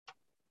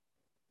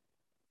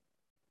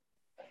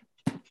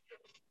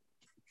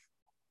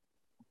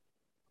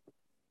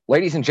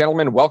Ladies and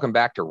gentlemen, welcome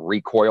back to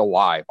Recoil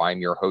Live. I'm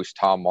your host,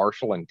 Tom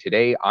Marshall, and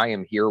today I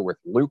am here with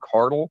Luke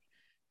Hartle,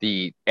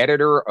 the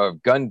editor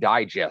of Gun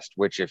Digest,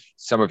 which, if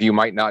some of you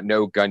might not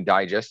know, Gun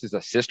Digest is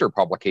a sister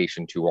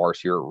publication to ours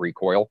here at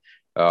Recoil.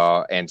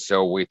 And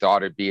so we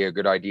thought it'd be a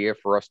good idea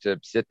for us to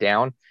sit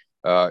down,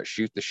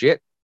 shoot the shit,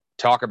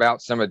 talk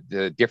about some of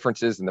the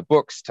differences in the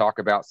books, talk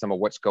about some of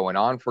what's going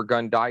on for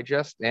Gun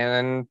Digest,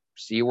 and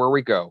see where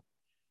we go.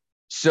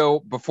 So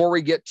before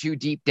we get too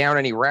deep down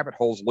any rabbit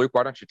holes, Luke,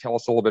 why don't you tell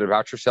us a little bit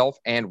about yourself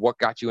and what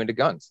got you into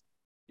guns?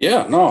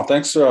 Yeah, no,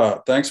 thanks.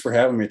 Thanks for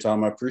having me,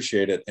 Tom. I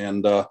appreciate it.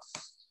 And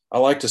I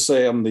like to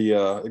say I'm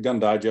the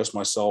Gun Digest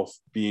myself,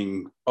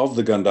 being of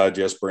the Gun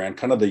Digest brand,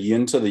 kind of the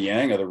yin to the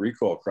yang of the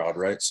Recoil crowd,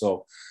 right?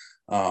 So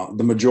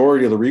the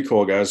majority of the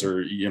Recoil guys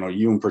are,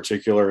 you in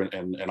particular,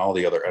 and all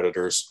the other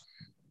editors.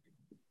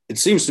 It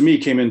seems to me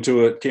came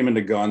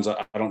into guns.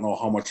 I don't know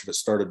how much of it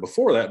started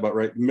before that, but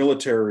right,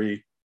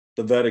 military.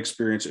 The vet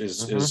experience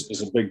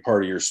is a big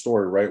part of your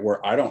story, right?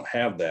 Where I don't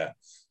have that.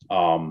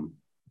 I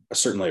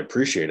certainly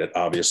appreciate it,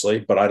 obviously,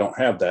 but I don't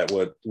have that.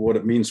 What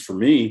it means for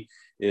me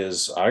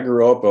is I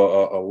grew up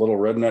a little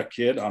redneck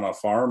kid on a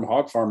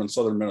hog farm in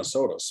southern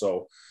Minnesota.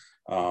 So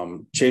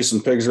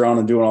chasing pigs around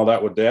and doing all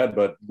that with dad.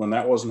 But when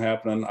that wasn't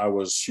happening, I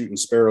was shooting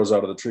sparrows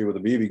out of the tree with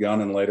a BB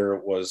gun, and later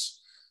it was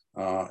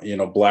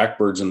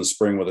blackbirds in the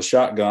spring with a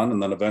shotgun.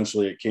 And then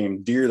eventually it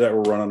came deer that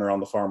were running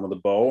around the farm with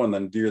a bow, and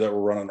then deer that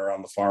were running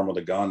around the farm with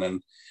a gun.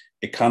 And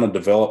it kind of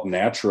developed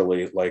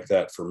naturally like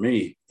that for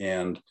me.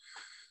 And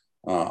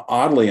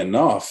oddly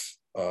enough,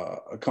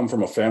 I come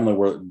from a family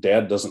where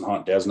dad doesn't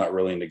hunt. Dad's not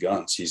really into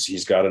guns.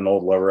 He's got an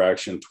old lever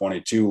action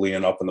 22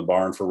 laying up in the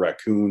barn for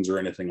raccoons or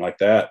anything like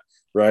that.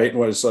 Right.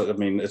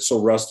 It's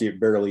so rusty, it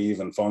barely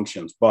even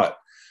functions, but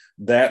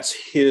that's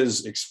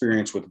his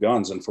experience with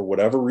guns. And for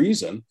whatever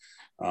reason,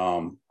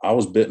 I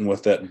was bitten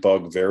with that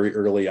bug very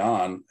early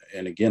on.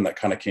 And again, that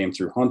kind of came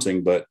through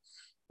hunting, but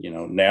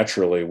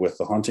naturally with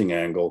the hunting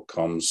angle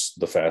comes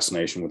the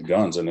fascination with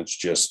guns, and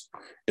it's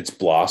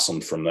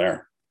blossomed from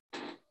there.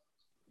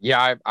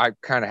 Yeah, I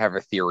kind of have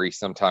a theory.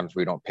 Sometimes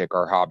we don't pick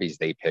our hobbies,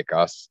 they pick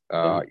us.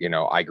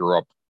 I grew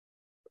up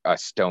a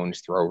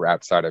stone's throw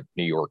outside of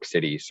New York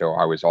City, so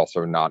I was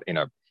also not in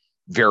a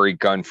very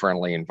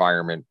gun-friendly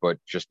environment, but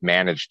just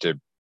managed to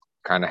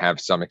kind of have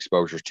some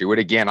exposure to it.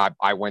 Again,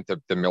 I went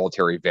the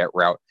military vet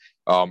route.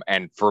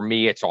 And for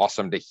me, it's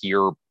awesome to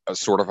hear a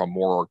sort of a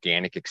more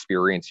organic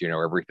experience.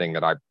 Everything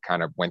that I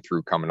kind of went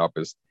through coming up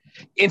is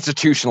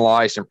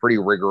institutionalized and pretty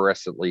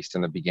rigorous, at least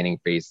in the beginning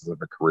phases of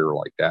a career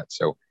like that.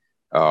 So,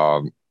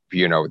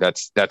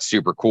 that's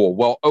super cool.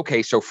 Well,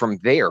 okay. So from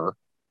there,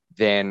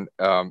 then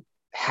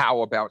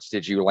how about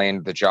did you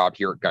land the job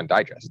here at Gun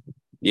Digest?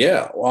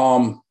 Yeah.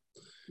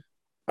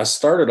 I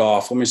started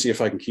off, let me see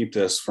if I can keep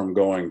this from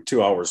going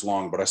 2 hours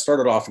long, but I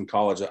started off in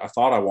college. I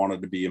thought I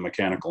wanted to be a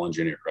mechanical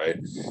engineer, right?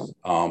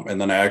 And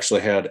then I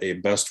actually had a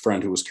best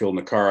friend who was killed in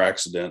a car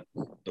accident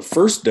the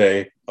first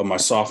day of my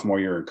sophomore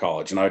year in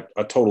college. And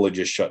I totally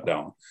just shut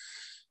down.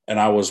 And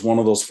I was one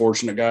of those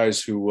fortunate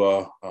guys who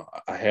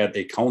I had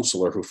a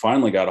counselor who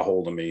finally got a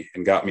hold of me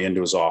and got me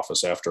into his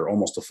office after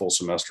almost a full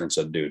semester and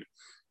said, dude,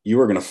 you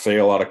are going to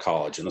fail out of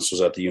college. And this was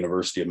at the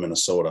University of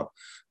Minnesota.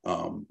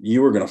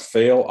 You are going to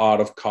fail out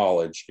of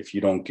college if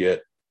you don't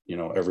get,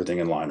 everything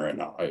in line right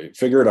now.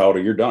 Figure it out or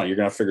you're done. You're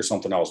going to figure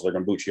something else. They're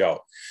going to boot you out.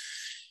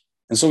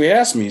 And so he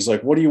asked me, he's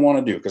like, what do you want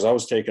to do? Because I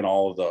was taking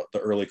all of the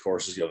early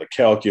courses, the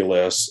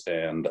calculus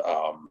and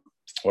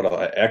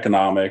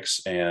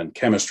economics and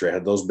chemistry. I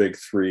had those big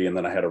three. And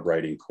then I had a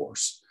writing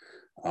course.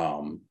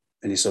 And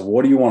he said,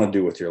 what do you want to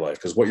do with your life?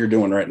 Because what you're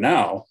doing right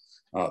now,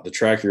 the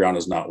track you're on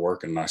is not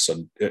working. And I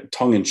said,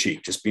 tongue in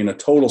cheek, just being a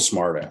total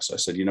smartass. I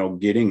said,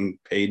 getting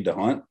paid to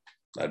hunt,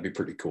 that'd be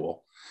pretty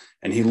cool.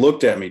 And he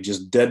looked at me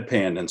just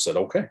deadpan and said,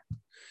 okay.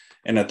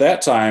 And at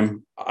that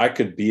time, I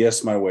could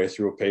BS my way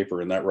through a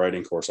paper in that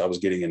writing course. I was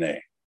getting an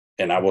A,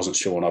 and I wasn't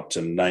showing up to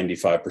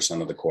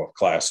 95% of the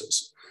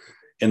classes.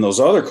 In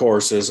those other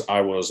courses,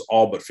 I was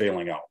all but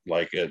failing out,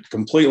 like it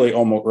completely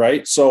almost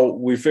right. So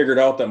we figured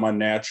out that my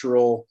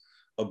natural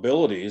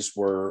abilities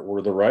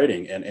were the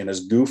writing. And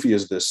as goofy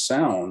as this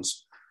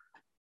sounds,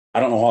 I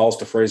don't know how else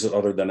to phrase it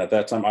other than at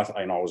that time, I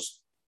was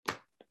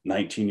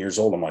 19 years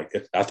old. I'm like,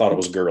 I thought it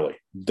was girly,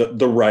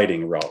 the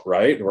writing route,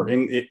 right? Or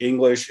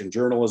English and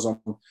journalism.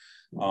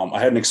 I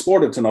hadn't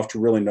explored it enough to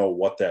really know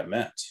what that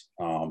meant.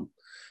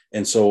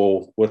 And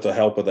so with the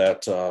help of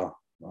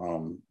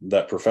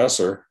that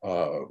professor,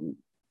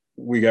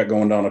 we got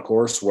going down a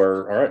course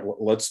where, all right,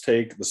 let's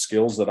take the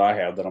skills that I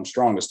have that I'm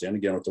strongest in,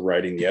 again, with the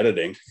writing, the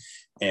editing,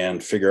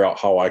 and figure out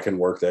how I can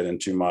work that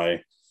into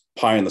my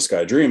pie in the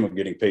sky dream of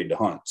getting paid to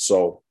hunt.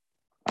 So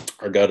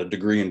I got a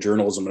degree in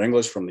journalism and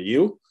English from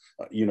the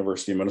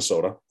University of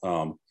Minnesota.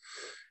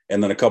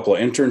 And then a couple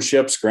of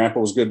internships. Grandpa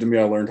was good to me.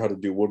 I learned how to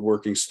do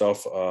woodworking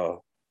stuff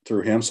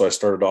through him. So I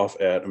started off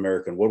at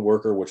American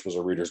Woodworker, which was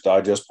a Reader's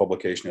Digest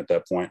publication at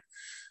that point.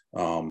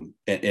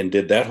 And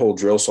did that whole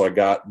drill. So I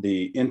got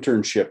the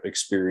internship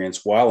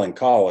experience while in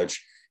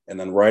college And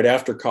then right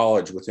after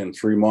college, within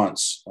 3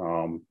 months,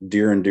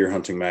 Deer and Deer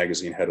Hunting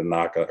Magazine had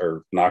knocked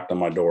on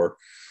my door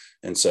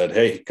and said,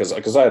 hey,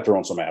 because I had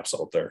thrown some apps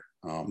out there,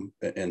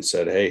 and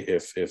said, hey,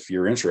 if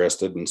you're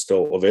interested and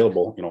still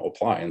available,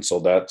 apply. And so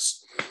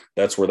that's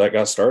where that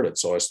got started.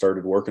 So I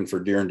started working for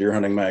Deer and Deer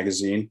Hunting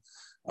Magazine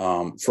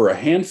for a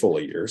handful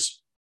of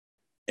years,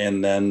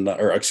 and then,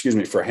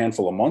 for a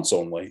handful of months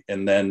only.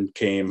 And then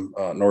came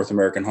North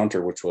American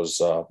Hunter, which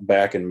was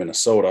back in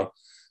Minnesota,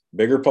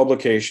 bigger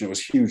publication. It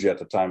was huge at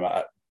the time.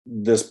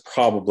 This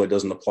probably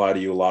doesn't apply to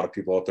you. A lot of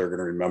people out there are going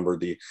to remember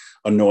the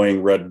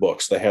annoying red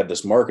books. They had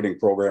this marketing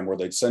program where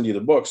they'd send you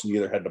the books and you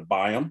either had to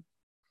buy them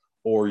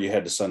or you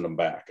had to send them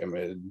back. I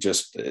mean,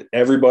 just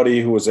everybody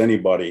who was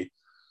anybody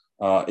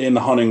in the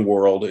hunting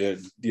world,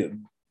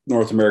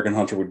 North American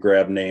Hunter would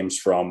grab names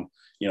from,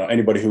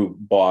 anybody who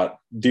bought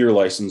deer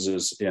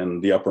licenses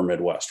in the upper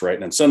Midwest, right?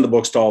 And then send the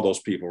books to all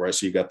those people, right?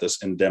 So you got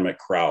this endemic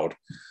crowd,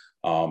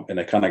 and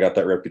they kind of got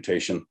that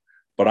reputation.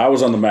 But I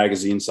was on the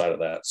magazine side of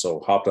that. So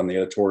hopped on the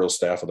editorial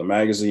staff of the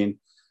magazine.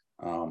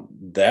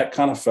 That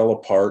kind of fell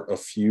apart a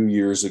few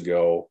years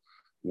ago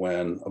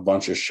when a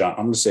bunch of, I'm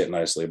going to say it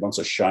nicely, a bunch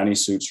of shiny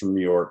suits from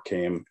New York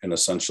came and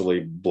essentially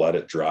bled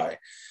it dry.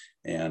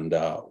 And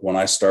when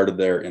I started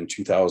there in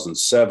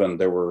 2007,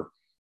 there were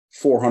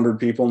 400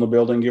 people in the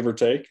building, give or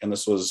take. And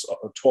this was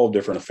 12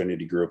 different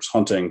affinity groups: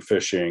 hunting,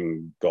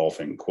 fishing,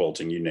 golfing,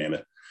 quilting, you name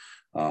it.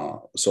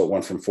 So it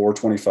went from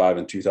 425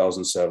 in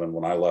 2007.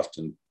 When I left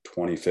in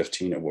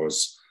 2015, it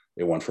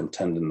went from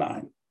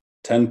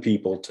 10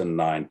 people to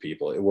 9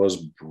 people. It was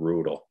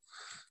brutal,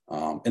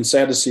 and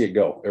sad to see it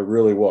go. It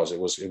really was. It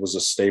was a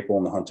staple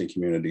in the hunting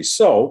community.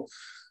 So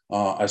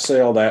I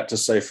say all that to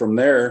say, from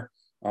there,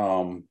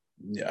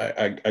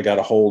 I got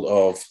a hold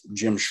of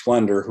Jim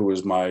Schlender, who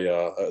is my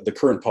the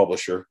current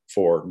publisher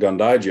for Gun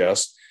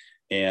Digest,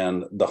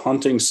 and the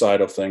hunting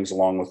side of things,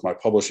 along with my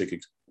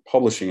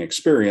publishing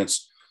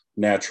experience,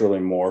 naturally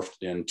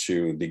morphed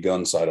into the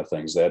gun side of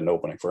things. They had an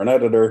opening for an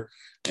editor,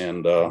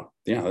 and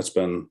that's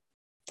been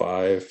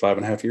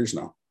 5.5 years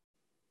now.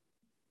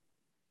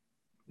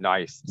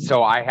 Nice.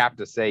 So I have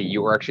to say,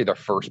 you were actually the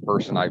first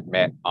person I've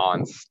met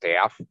on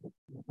staff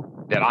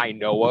that I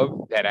know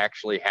of that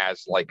actually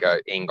has like a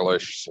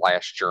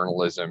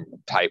English/journalism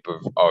type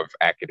of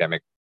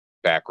academic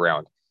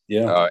background.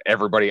 Yeah.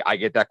 Everybody, I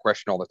get that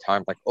question all the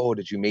time, like, oh,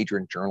 did you major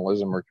in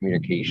journalism or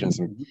communications?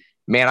 And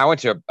man, I went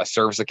to a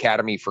service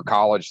academy for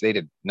college. They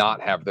did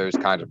not have those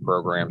kinds of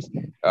programs.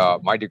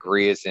 My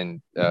degree is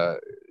in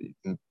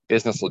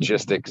business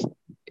logistics,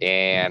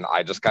 and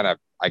I just kind of,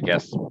 I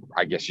guess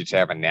you'd say,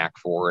 have a knack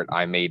for it.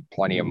 I made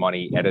plenty of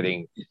money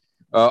editing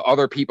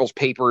other people's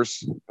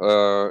papers,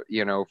 for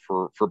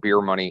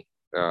beer money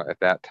at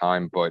that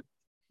time. But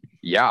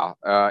yeah,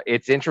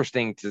 it's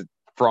interesting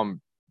from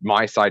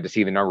my side to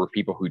see the number of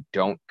people who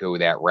don't go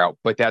that route,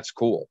 but that's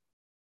cool.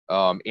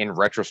 In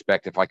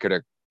retrospect, if I could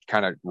have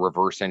kind of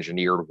reverse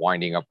engineered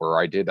winding up where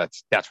I did,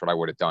 that's what I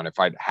would have done. If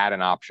I'd had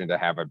an option to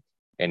have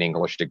an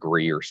English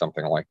degree or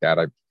something like that,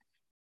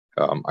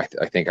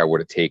 I think I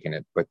would have taken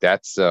it. But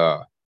that's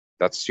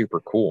super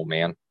cool,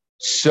 man.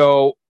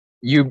 So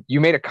you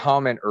made a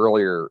comment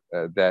earlier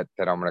that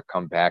I'm going to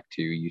come back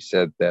to. You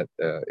said that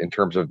in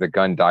terms of the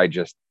Gun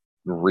Digest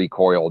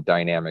recoil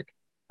dynamic,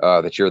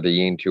 that you're the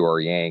yin to our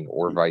yang,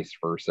 or vice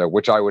versa,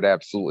 which I would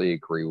absolutely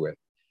agree with.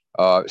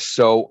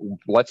 So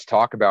let's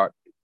talk about,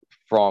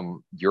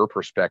 from your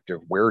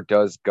perspective, where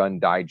does Gun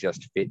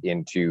Digest fit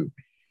into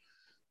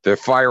the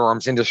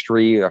firearms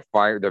industry,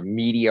 the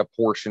media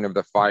portion of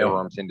the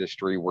firearms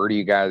industry? Where do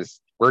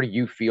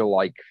you feel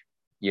like,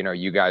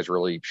 you guys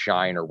really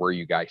shine, or where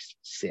you guys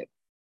sit?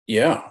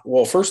 Yeah.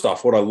 Well, first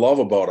off, what I love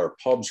about our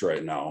pubs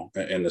right now,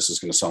 and this is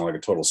going to sound like a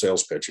total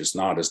sales pitch, it's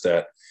not, is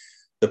that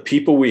the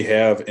people we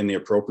have in the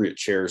appropriate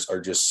chairs are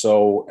just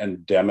so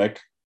endemic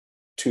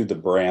to the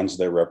brands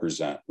they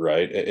represent,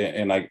 right?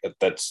 And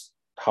that's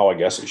how I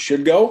guess it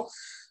should go.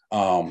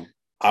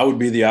 I would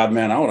be the odd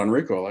man out on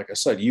RECOIL. Like I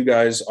said, you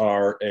guys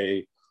are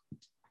a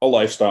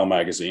lifestyle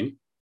magazine,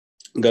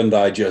 Gun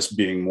Digest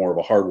being more of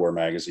a hardware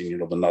magazine,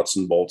 the nuts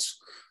and bolts.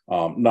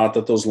 Not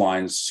that those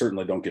lines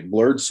certainly don't get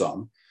blurred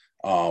some,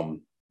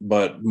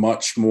 but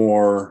much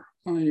more,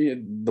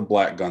 the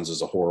black guns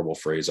is a horrible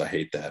phrase. I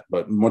hate that,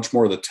 but much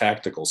more the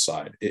tactical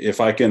side.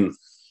 If I can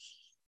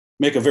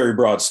make a very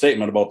broad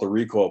statement about the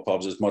RECOIL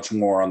pubs, is much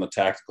more on the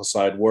tactical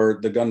side, where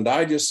the Gun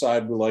Digest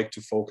side, we like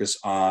to focus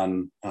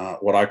on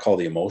what I call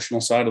the emotional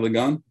side of the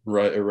gun,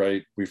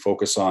 right? We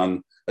focus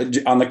on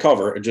the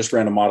cover. I just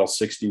ran a Model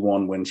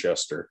 61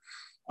 Winchester,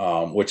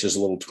 which is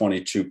a little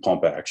 22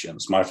 pump action.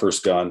 It's my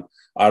first gun.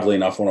 Oddly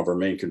enough, one of our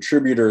main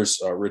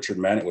contributors, Richard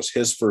Mann, it was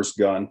his first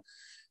gun.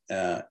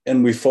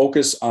 And we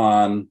focus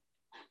on,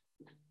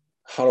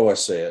 how do I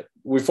say it?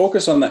 We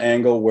focus on the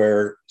angle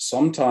where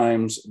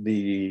sometimes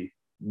the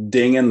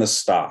ding in the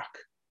stock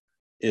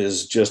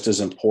is just as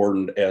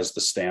important as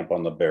the stamp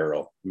on the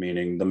barrel,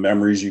 meaning the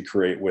memories you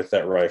create with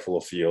that rifle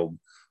afield,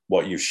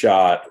 what you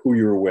shot, who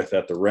you were with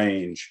at the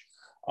range,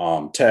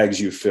 tags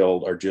you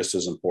filled are just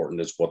as important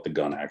as what the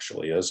gun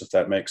actually is, if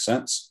that makes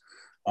sense.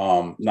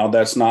 Now,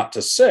 that's not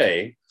to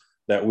say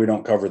that we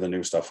don't cover the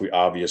new stuff. We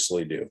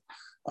obviously do.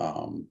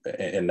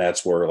 And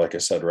that's where, like I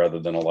said, rather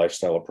than a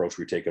lifestyle approach,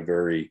 we take a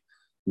very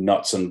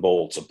nuts and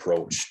bolts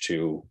approach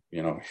to,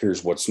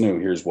 here's what's new,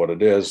 here's what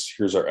it is,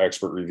 here's our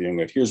expert reviewing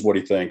it, here's what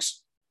he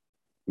thinks.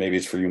 Maybe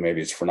it's for you,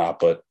 maybe it's for not,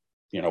 but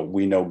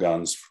we know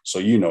guns,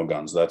 so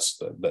guns. That's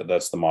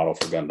the model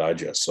for Gun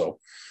Digest. So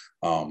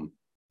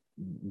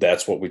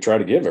that's what we try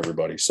to give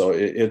everybody. So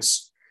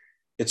it's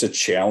a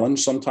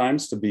challenge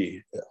sometimes to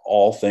be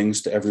all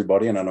things to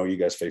everybody. And I know you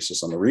guys face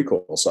this on the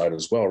recoil side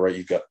as well, right?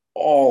 You've got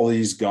all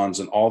these guns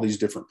and all these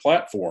different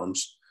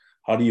platforms.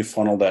 How do you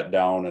funnel that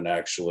down and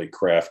actually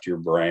craft your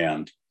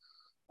brand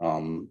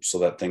so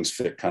that things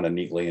fit kind of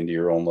neatly into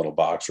your own little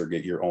box or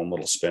get your own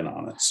little spin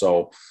on it?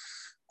 So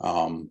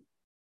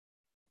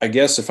I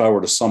guess if I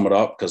were to sum it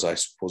up, because I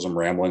suppose I'm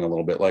rambling a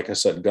little bit, like I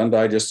said, Gun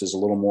Digest is a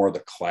little more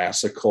the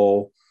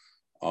classical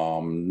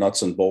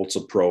nuts and bolts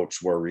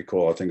approach, where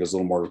Recoil, I think, is a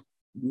little more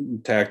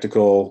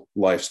tactical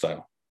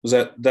lifestyle.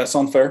 Does that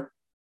sound fair?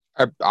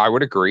 I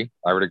would agree.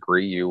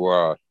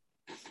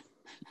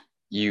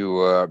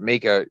 You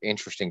make an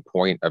interesting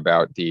point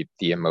about the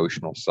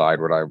emotional side,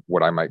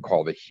 what I might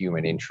call the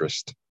human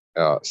interest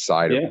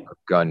side of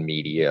gun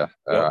media,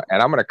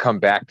 and I'm going to come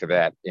back to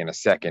that in a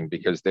second,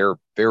 because there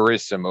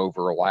is some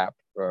overlap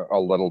a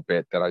little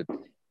bit that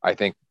I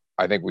think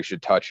we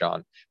should touch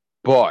on.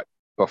 But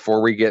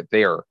before we get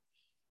there,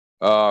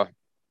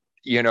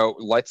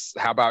 let's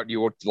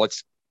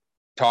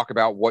talk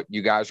about what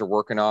you guys are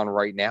working on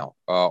right now.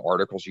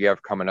 Articles you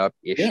have coming up,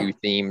 issue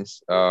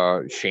themes,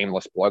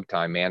 shameless plug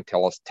time, man.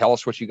 Tell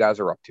us what you guys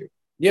are up to.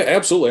 Yeah,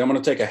 absolutely. I'm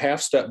going to take a half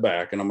step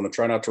back, and I'm going to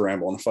try not to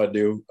ramble. And if I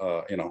do,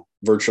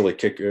 virtually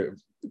kick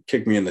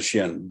me in the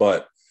shin.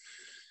 But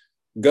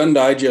Gun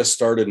Digest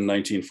started in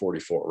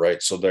 1944,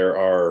 right? So there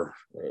are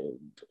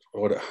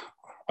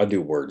I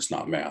do words,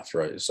 not math,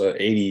 right? So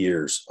 80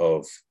 years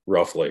of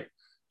roughly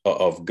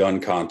of gun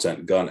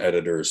content, gun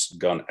editors,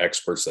 gun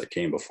experts that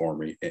came before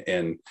me,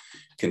 and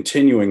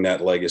continuing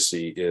that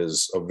legacy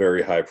is a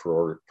very high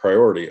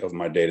priority of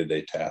my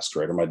day-to-day tasks,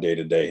 right? Or my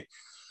day-to-day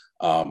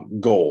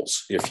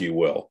goals, if you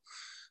will.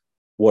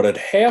 What had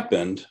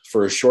happened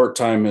for a short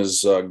time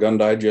is Gun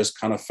Digest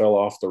kind of fell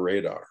off the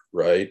radar,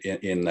 right?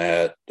 In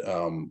that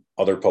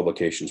other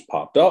publications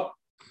popped up.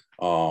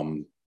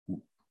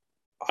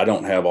 I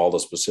don't have all the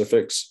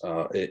specifics.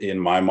 In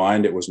my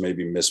mind, it was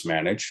maybe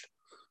mismanaged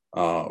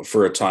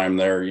for a time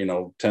there,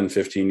 10,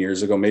 15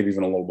 years ago, maybe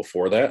even a little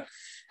before that.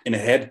 And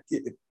at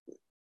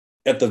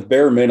the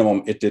bare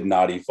minimum, it did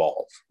not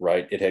evolve,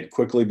 right? It had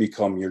quickly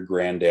become your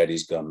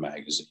granddaddy's gun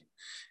magazine.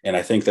 And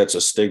I think that's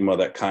a stigma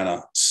that kind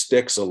of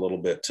sticks a little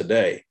bit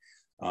today.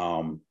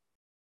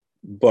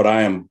 But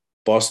I am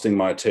busting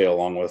my tail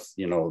along with,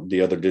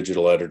 the other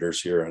digital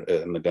editors here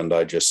in the Gun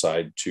Digest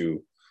side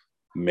to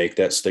make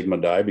that stigma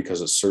die,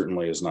 because it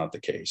certainly is not the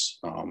case.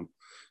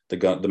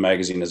 The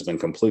magazine has been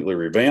completely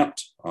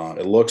revamped.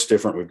 It looks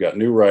different. We've got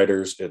new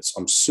writers.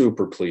 I'm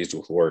super pleased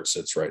with where it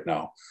sits right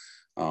now.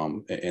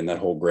 And that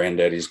whole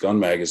granddaddy's gun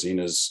magazine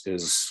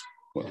is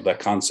that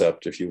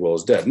concept, if you will,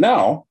 is dead.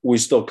 Now we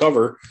still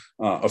cover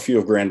a few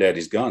of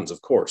granddaddy's guns,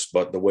 of course,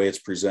 but the way it's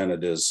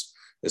presented is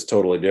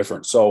totally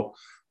different. So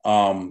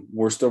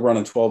we're still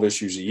running 12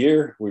 issues a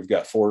year. We've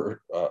got 12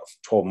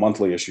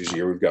 monthly issues a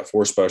year. We've got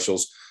 4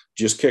 specials.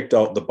 Just kicked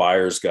out the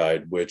buyer's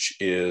guide, which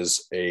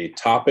is a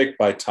topic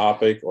by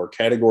topic or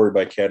category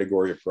by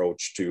category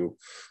approach to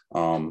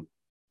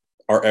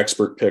our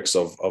expert picks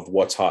of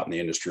what's hot in the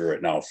industry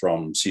right now,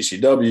 from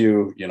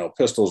CCW,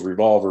 pistols,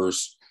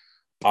 revolvers,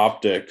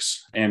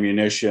 optics,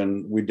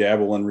 ammunition. We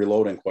dabble in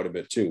reloading quite a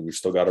bit too. We've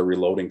still got a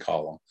reloading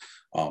column.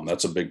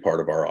 That's a big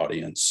part of our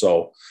audience.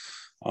 So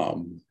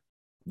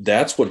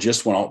that's what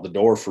just went out the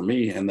door for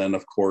me. And then,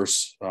 of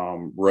course,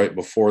 right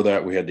before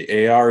that, we had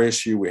the AR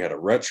issue, we had a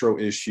retro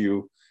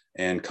issue,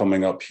 and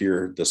coming up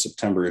here, the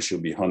September issue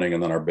will be hunting.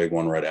 And then our big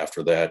one right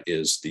after that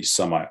is the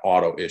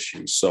semi-auto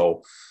issue.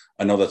 So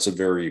I know that's a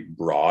very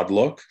broad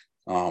look,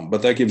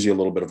 but that gives you a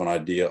little bit of an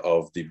idea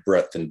of the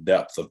breadth and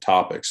depth of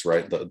topics,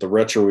 right? The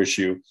retro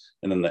issue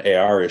and then the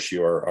AR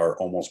issue are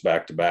almost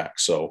back to back.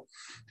 So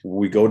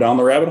we go down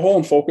the rabbit hole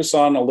and focus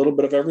on a little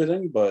bit of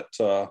everything, but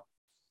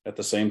at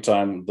the same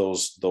time,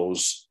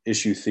 those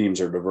issue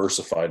themes are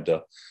diversified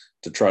to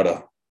try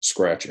to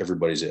scratch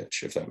everybody's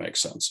itch, if that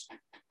makes sense.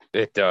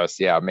 It does.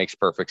 Yeah, it makes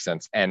perfect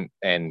sense. And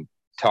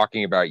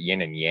talking about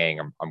yin and yang,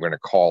 I'm going to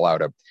call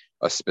out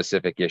a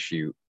specific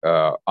issue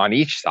on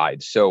each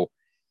side. So,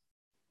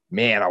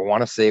 man, I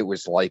want to say it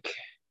was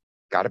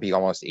got to be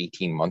almost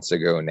 18 months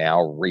ago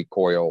now.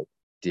 Recoil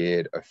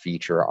did a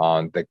feature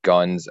on the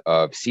guns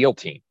of SEAL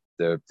Team,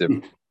 the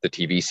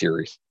TV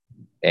series.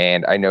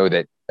 And I know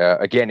that,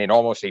 again, in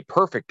almost a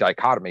perfect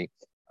dichotomy,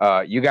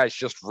 you guys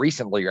just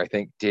recently, I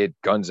think, did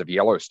Guns of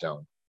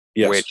Yellowstone,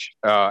 yes. Which,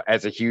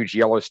 as a huge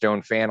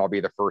Yellowstone fan, I'll be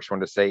the first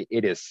one to say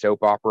it is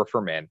soap opera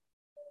for men.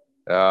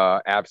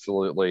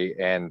 Absolutely.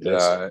 And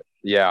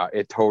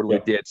it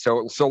totally did.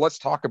 So let's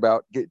talk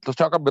a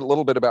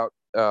little bit about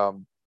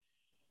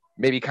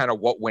maybe kind of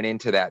what went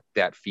into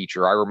that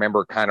feature. I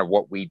remember kind of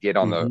what we did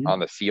on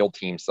the SEAL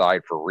team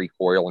side for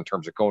Recoil in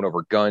terms of going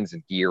over guns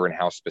and gear and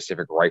how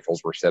specific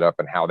rifles were set up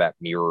and how that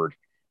mirrored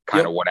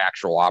kind of what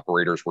actual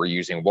operators were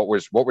using. What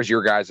was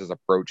your guys'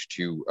 approach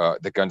to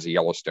the guns of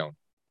Yellowstone?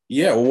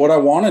 Yeah, well, what I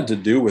wanted to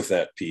do with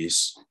that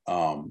piece,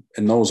 and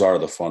those are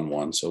the fun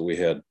ones. So we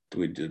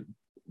did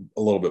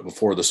a little bit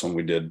before this one.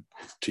 We did,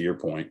 to your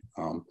point,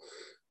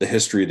 the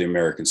history of the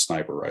American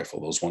sniper rifle.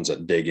 Those ones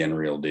that dig in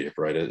real deep,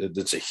 right?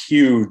 It's a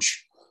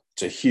huge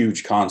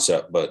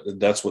concept, but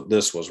that's what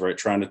this was, right?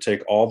 Trying to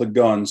take all the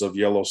guns of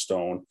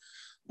Yellowstone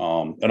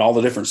and all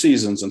the different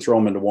seasons and throw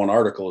them into one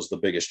article is the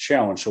biggest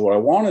challenge. So what I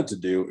wanted to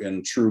do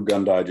in true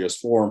Gun Digest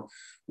form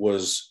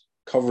was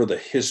cover the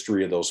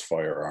history of those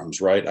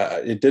firearms, right?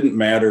 It didn't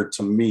matter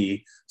to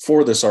me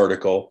for this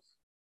article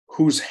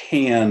whose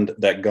hand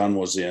that gun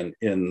was in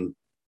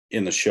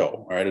the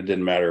show, right? It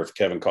didn't matter if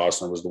Kevin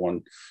Costner was the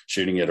one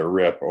shooting it or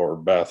Rip or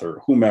Beth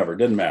or whomever, it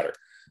didn't matter.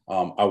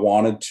 I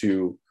wanted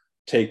to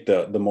take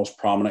the most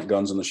prominent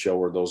guns in the show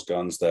were those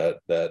guns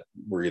that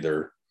were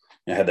either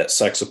had that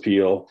sex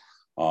appeal.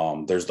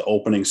 There's the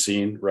opening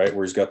scene, right,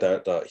 where he's got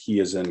that,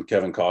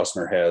 Kevin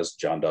Costner has,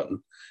 John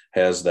Dutton,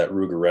 has that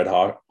Ruger Red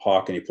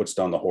Hawk, and he puts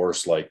down the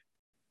horse like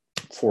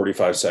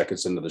 45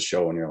 seconds into the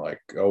show, and you're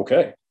like,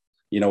 okay,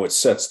 it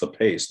sets the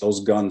pace. Those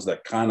guns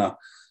that kind of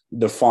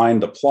define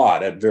the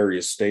plot at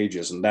various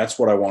stages, and that's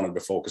what I wanted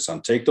to focus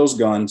on. Take those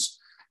guns,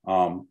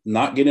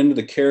 not get into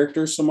the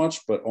characters so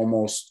much, but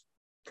almost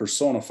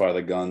personify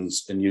the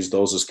guns and use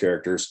those as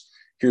characters.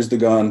 Here's the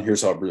gun,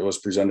 here's how it was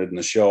presented in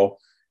the show,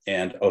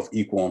 and of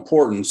equal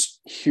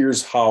importance,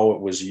 here's how it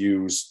was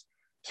used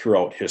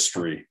throughout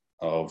history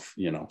of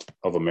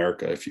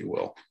America, if you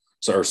will.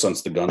 So, or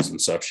since the gun's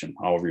inception,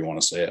 however you want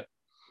to say it.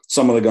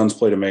 Some of the guns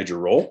played a major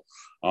role,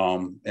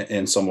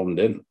 and some of them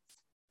didn't.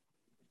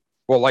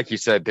 Well, like you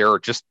said, there are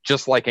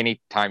just like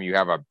any time you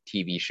have a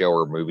TV show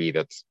or movie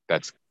that's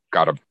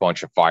got a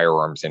bunch of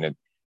firearms in it.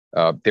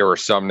 There are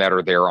some that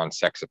are there on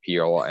sex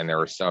appeal, and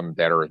there are some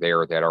that are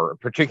there that are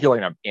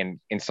particularly in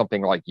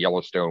something like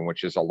Yellowstone,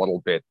 which is a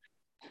little bit,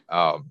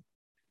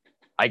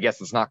 I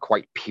guess it's not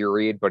quite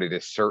period, but it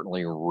is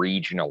certainly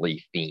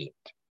regionally themed.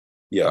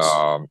 Yes.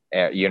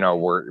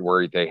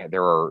 Where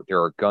there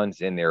are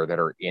guns in there that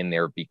are in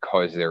there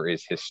because there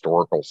is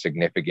historical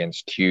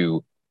significance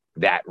to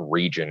that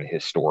region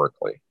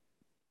historically.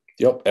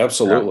 Yep,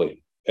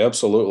 absolutely.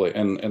 Absolutely.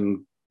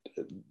 And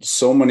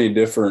so many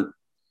different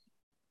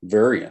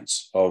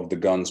variants of the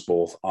guns,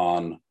 both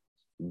on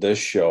this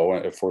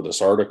show for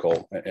this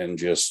article and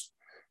just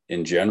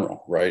in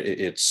general, right?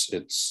 I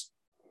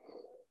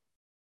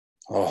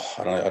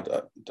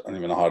don't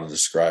even know how to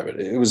describe it.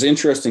 It was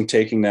interesting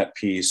taking that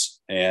piece,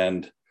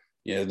 and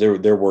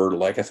there were,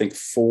 like, I think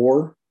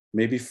 4,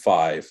 maybe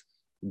 5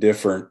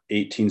 different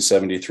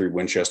 1873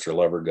 Winchester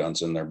lever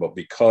guns in there, but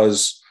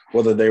because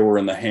whether they were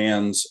in the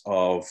hands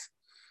of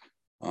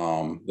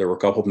there were a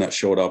couple of them that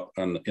showed up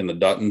in the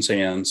Dutton's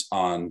hands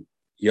on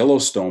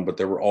Yellowstone, but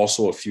there were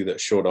also a few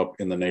that showed up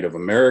in the Native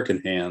American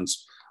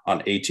hands on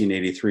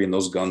 1883, and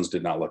those guns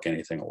did not look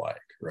anything alike,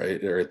 right?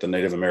 The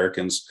Native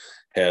Americans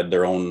had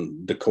their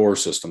own decor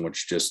system,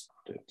 which just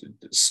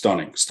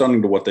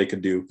stunning to what they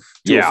could do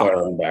to a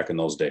firearm back in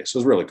those days. So it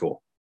was really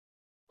cool.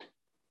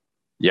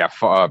 Yeah,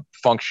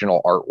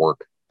 functional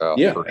artwork,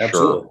 for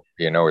absolutely.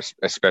 Sure.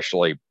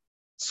 Especially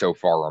so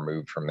far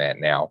removed from that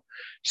now.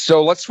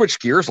 So let's switch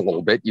gears a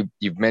little bit.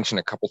 You've mentioned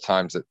a couple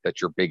times that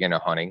you're big into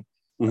hunting.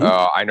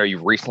 Mm-hmm. I know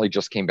you recently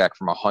just came back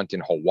from a hunt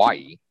in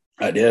Hawaii.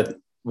 I did.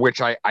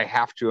 Which I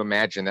have to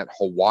imagine that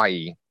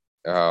Hawaii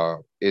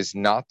is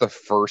not the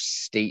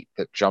first state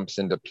that jumps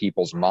into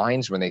people's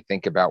minds when they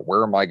think about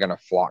where am I going to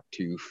flock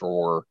to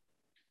for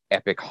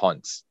epic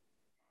hunts.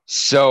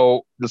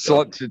 So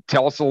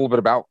tell us a little bit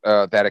about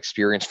that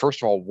experience.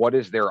 First of all, what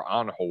is there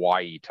on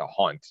Hawaii to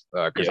hunt?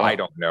 Because I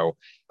don't know.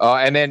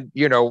 And then,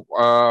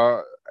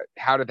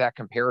 how did that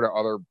compare to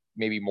other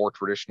maybe more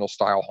traditional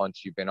style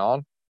hunts you've been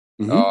on?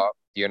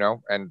 Mm-hmm.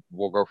 And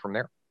we'll go from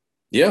there.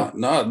 Yeah,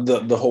 no,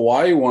 the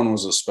Hawaii one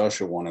was a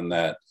special one in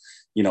that,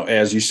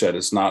 as you said,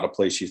 it's not a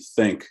place you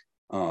think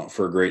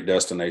for a great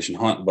destination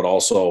hunt, but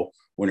also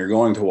when you're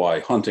going to Hawaii,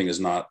 hunting is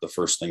not the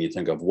first thing you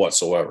think of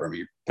whatsoever. I mean,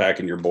 you're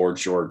packing your board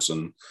shorts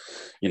and,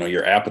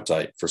 your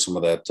appetite for some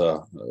of that,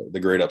 the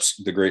great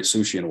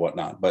sushi and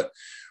whatnot. But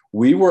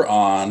we were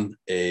on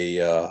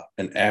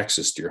an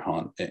axis deer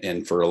hunt.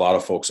 And for a lot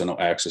of folks, I know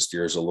axis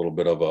deer is a little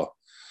bit of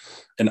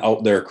an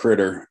out there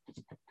critter.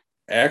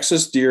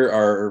 Axis deer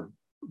are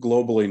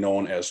globally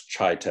known as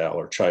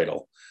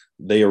chital.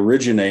 They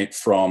originate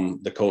from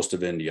the coast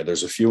of India.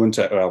 There's a few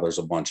there's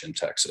a bunch in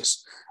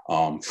Texas.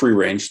 Free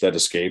range that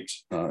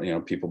escaped.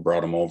 People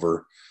brought them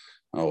over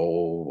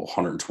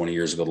 120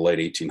 years ago, the late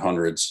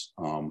 1800s.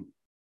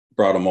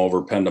 Brought them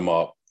over, penned them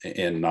up,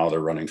 and now they're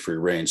running free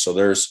range. So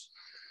there's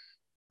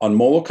on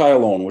Molokai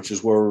alone, which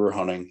is where we were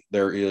hunting,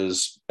 there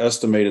is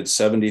estimated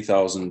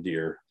 70,000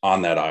 deer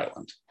on that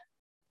island.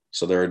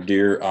 So there are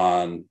deer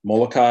on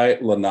Molokai,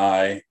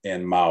 Lanai,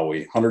 and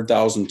Maui,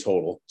 100,000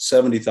 total.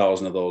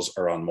 70,000 of those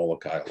are on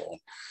Molokai alone.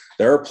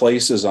 There are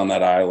places on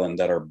that island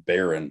that are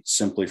barren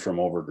simply from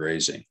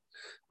overgrazing.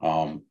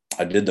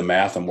 I did the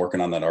math. I'm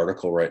working on that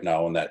article right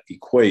now, and that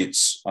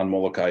equates on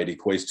Molokai, it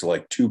equates to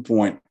like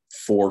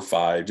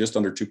 2.45, just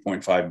under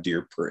 2.5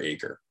 deer per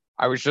acre.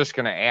 I was just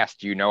going to ask,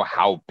 do you know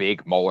how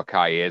big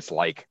Molokai is,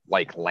 like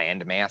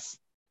land mass?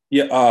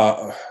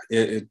 Yeah,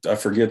 I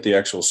forget the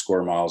actual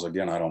square miles.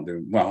 Again, I don't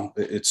do, well,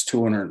 it's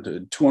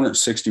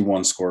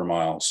 261 square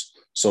miles.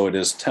 So it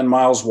is 10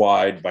 miles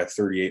wide by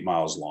 38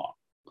 miles long.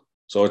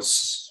 So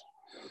it's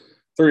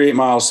 38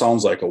 miles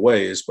sounds like a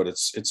ways, but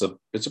it's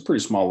a pretty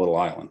small little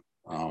island.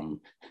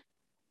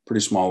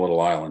 Pretty small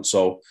little island.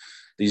 So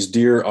these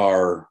deer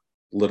are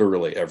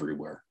literally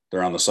everywhere.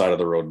 They're on the side of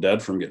the road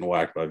dead from getting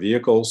whacked by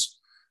vehicles.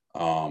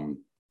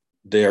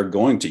 They are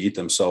going to eat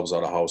themselves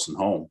out of house and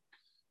home.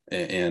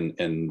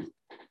 And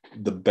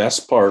the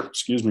best part,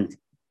 excuse me,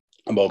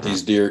 about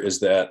these deer is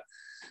that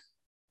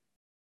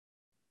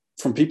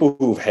from people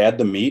who've had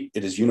the meat,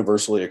 it is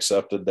universally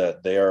accepted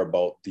that they are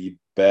about the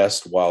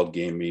best wild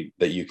game meat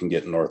that you can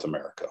get in North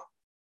America.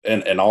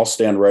 And I'll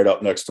stand right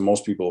up next to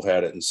most people who've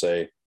had it and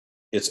say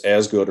it's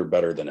as good or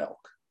better than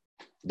elk.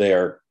 They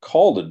are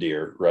called a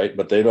deer, right?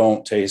 But they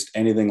don't taste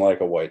anything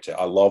like a whitetail.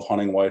 I love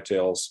hunting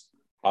whitetails.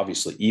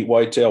 Obviously eat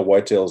whitetail.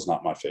 Whitetail is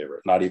not my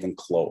favorite, not even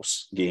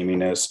close.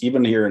 Gaminess,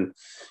 even here in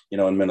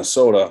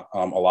Minnesota,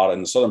 a lot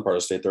in the southern part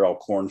of the state, they're all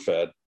corn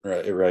fed,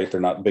 right? They're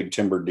not big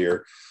timber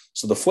deer.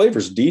 So the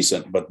flavor's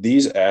decent, but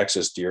these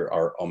axis deer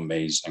are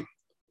amazing.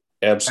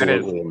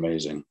 Absolutely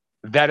amazing.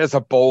 That is a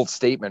bold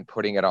statement,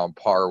 putting it on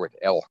par with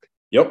elk.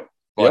 Yep.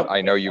 But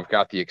I know you've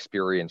got the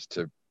experience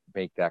to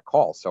make that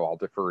call, so I'll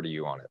defer to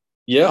you on it.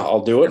 Yeah,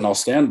 I'll do it and I'll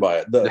stand by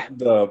it.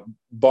 The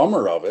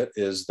bummer of it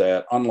is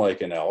that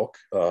unlike an elk,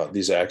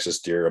 these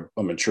axis deer,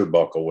 a mature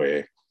buck will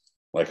weigh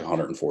like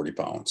 140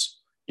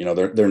 pounds.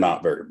 They're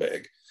not very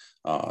big.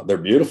 They're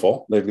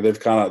beautiful. They've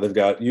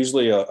got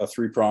usually a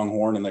 3-prong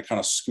horn, and they kind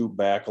of scoop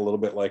back a little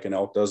bit like an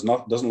elk does.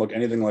 Doesn't look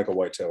anything like a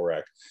whitetail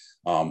rack,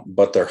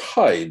 but their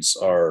hides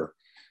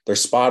they're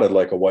spotted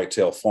like a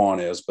whitetail fawn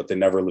is, but they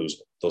never lose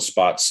it. Those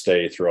spots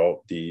stay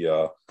throughout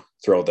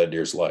that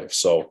deer's life.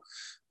 So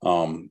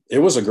it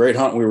was a great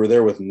hunt. We were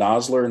there with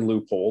Nosler and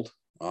Leupold,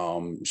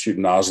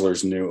 shooting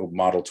Nosler's new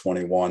Model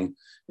 21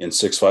 in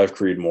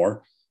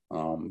 6.5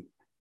 Creedmoor.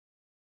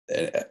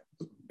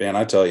 And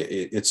I tell you,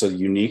 it's a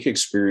unique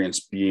experience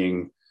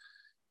being,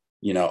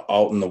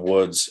 out in the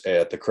woods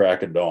at the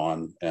crack of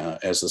dawn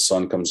as the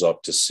sun comes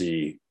up to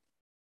see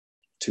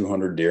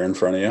 200 deer in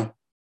front of you,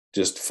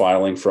 just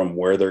filing from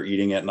where they're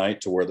eating at night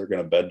to where they're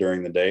going to bed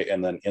during the day.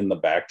 And then in the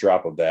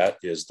backdrop of that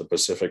is the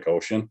Pacific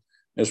Ocean.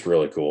 It's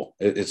really cool.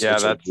 It's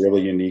a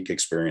really unique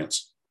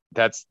experience.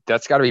 That's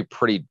got to be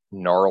pretty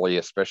gnarly,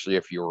 especially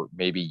if you're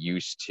maybe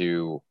used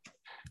to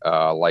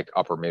like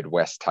upper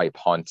Midwest type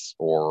hunts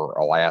or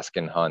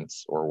Alaskan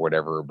hunts or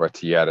whatever. But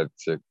to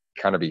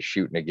kind of be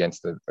shooting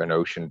against an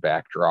ocean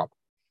backdrop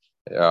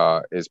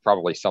is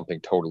probably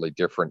something totally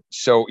different.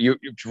 So you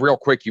real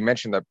quick, you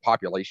mentioned the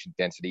population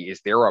density.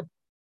 Is there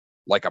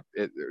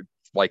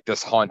like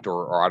this hunt,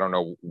 or I don't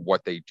know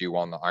what they do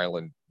on the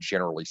island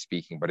generally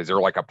speaking, but is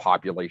there like a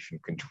population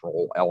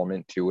control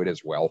element to it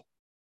as well?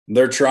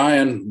 They're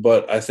trying,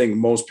 but I think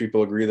most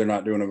people agree they're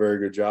not doing a very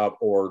good job,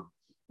 or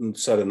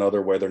said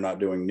another way, they're not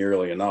doing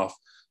nearly enough.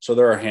 So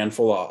there are a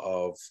handful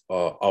of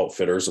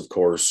outfitters. Of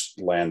course,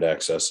 land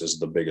access is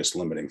the biggest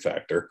limiting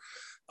factor.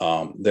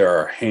 There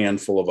are a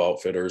handful of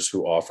outfitters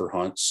who offer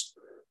hunts,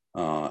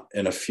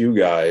 and a few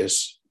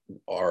guys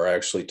are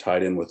actually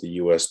tied in with the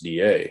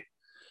USDA.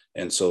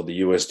 And so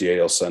the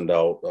USDA will send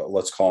out,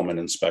 let's call them an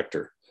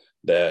inspector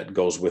that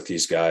goes with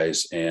these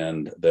guys,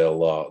 and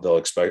they'll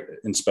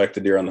inspect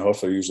the deer on the hoof.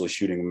 They're usually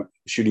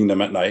shooting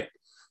them at night,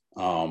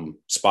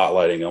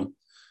 spotlighting them,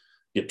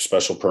 get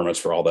special permits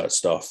for all that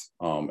stuff.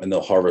 And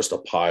they'll harvest a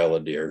pile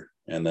of deer,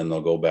 and then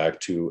they'll go back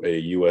to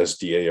a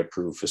USDA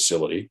approved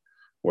facility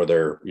where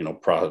they're,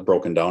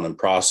 broken down and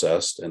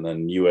processed, and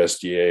then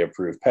USDA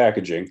approved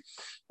packaging.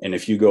 And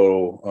if you've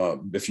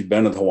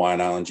been to the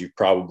Hawaiian Islands, you've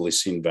probably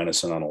seen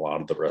venison on a lot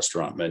of the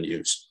restaurant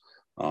menus.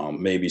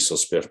 Maybe so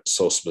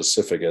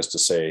specific as to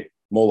say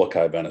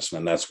Molokai venison,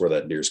 and that's where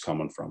that deer's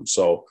coming from.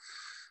 So,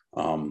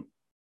 and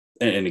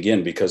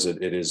again, because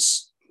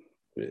it's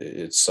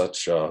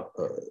such a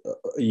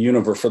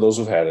universe for those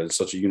who've had it, it's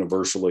such a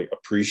universally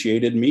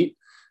appreciated meat.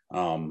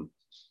 The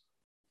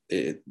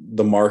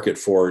market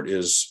for it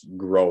is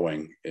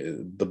growing.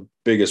 The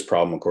biggest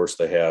problem, of course,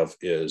 they have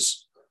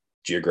is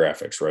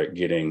geographics, right?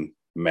 Getting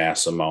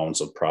mass amounts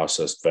of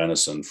processed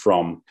venison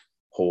from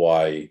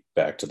Hawaii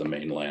back to the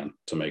mainland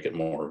to make it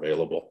more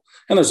available.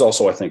 And there's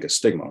also, I think, a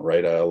stigma,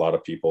 right? A lot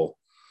of people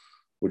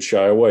would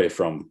shy away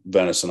from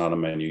venison on a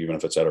menu, even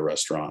if it's at a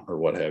restaurant or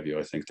what have you.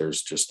 I think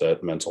there's just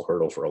that mental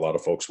hurdle for a lot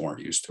of folks who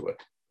aren't used to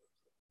it.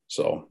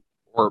 So,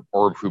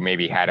 or who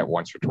maybe had it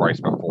once or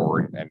twice before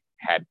and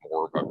had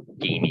more of a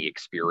gamey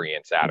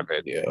experience out of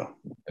it. Yeah.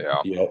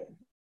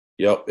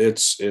 Yep.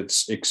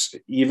 It's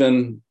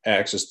even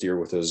axis deer,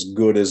 with as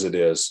good as it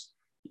is,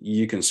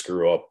 you can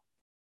screw up.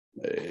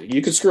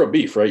 You can screw up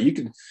beef, right? You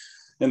can,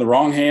 in the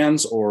wrong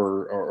hands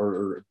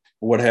or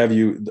what have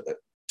you,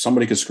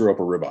 somebody could screw up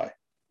a ribeye,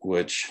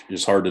 which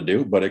is hard to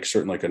do, but it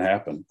certainly can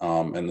happen.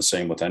 And the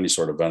same with any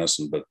sort of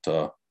venison.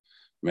 But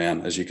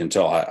man, as you can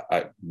tell,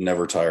 I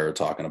never tire of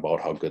talking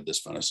about how good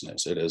this venison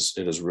is. It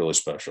is really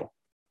special.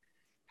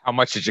 How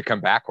much did you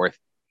come back with?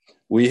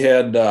 We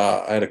had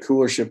I had a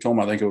cooler shipped home.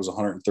 I think it was a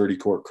 130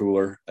 quart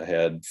cooler. I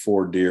had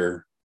 4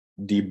 deer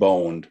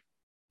deboned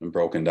and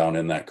broken down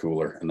in that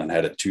cooler, and then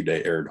had it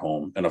 2-day aired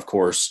home. And of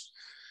course,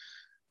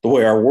 the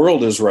way our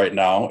world is right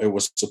now, it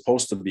was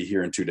supposed to be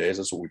here in 2 days.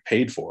 That's what we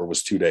paid for,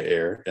 was 2-day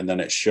air. And then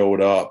it showed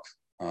up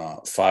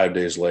 5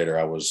 days later.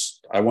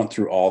 I went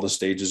through all the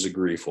stages of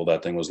grief while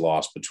that thing was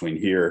lost between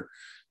here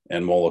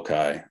and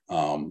Molokai.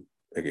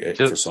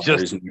 For some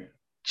reason,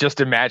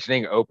 just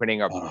imagining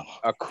opening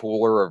a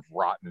cooler of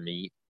rotten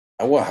meat.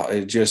 Well,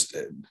 it just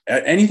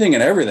anything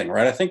and everything,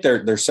 right? I think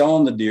they're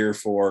selling the deer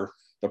for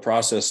the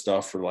processed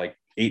stuff for like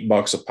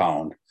 $8 a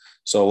pound.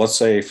 So let's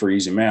say, for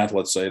easy math,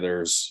 let's say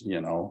there's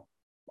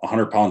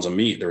 100 pounds of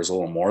meat. There's a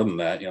little more than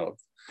that,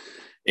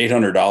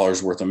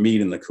 $800 worth of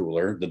meat in the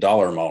cooler. The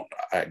dollar amount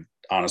I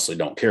honestly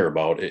don't care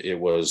about. It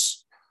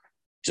was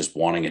just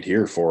wanting it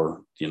here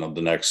for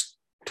the next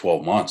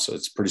 12 months. So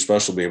it's pretty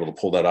special to be able to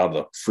pull that out of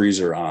the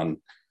freezer on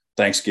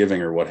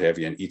Thanksgiving or what have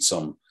you, and eat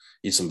some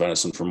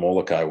venison from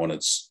Molokai when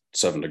it's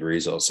 7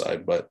 degrees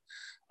outside. But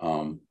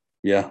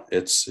yeah,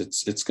 it's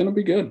going to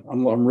be good.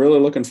 I'm really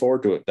looking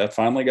forward to it. That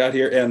finally got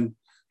here. And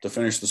to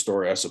finish the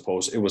story, I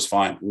suppose it was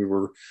fine. We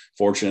were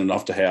fortunate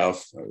enough to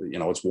have,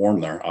 it's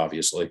warm there,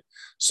 obviously.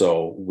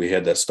 So we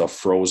had that stuff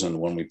frozen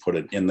when we put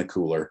it in the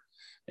cooler.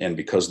 And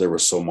because there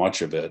was so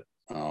much of it,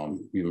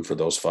 even for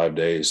those 5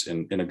 days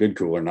in a good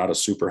cooler, not a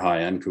super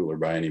high end cooler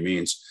by any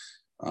means,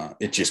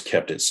 it just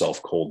kept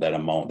itself cold.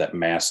 That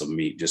mass of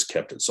meat just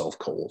kept itself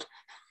cold.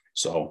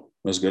 So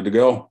it was good to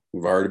go.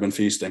 We've already been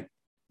feasting.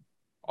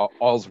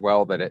 All's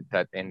well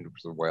that ends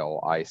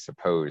well, I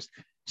suppose.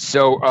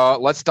 So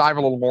let's dive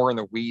a little more in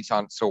the weeds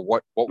on. So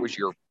what was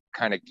your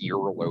kind of gear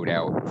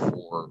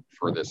loadout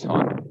for this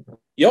hunt?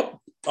 Yep.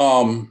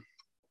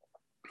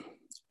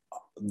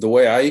 The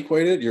way I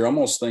equate it, you're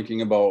almost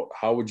thinking about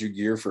how would you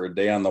gear for a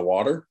day on the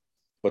water,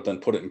 but then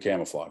put it in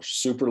camouflage.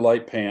 Super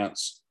light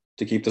pants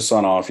to keep the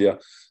sun off you.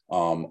 A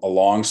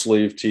long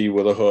sleeve tee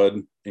with a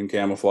hood in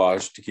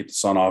camouflage to keep the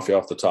sun off you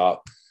off the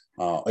top.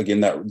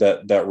 Again,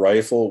 that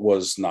rifle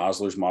was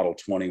Nosler's Model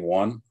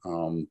 21.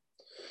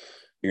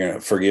 You're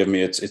gonna forgive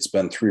me. It's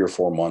been 3 or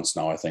 4 months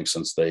now, I think,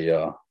 since they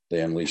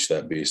unleashed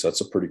that beast.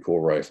 That's a pretty cool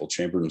rifle,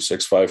 chambered in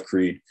 6.5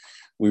 Creed.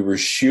 We were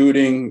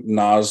shooting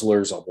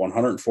Nosler's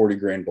 140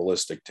 grain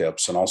ballistic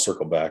tips, and I'll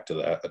circle back to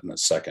that in a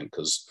second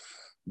because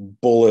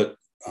bullet.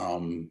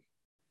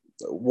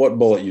 What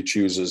bullet you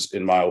choose is,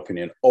 in my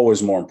opinion,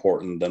 always more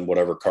important than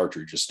whatever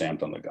cartridge is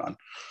stamped on the gun.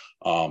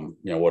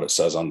 What it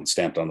says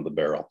stamped onto the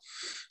barrel.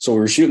 So we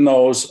were shooting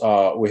those.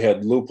 We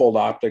had loopholed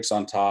optics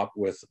on top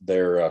with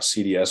their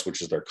CDS,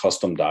 which is their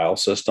custom dial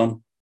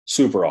system.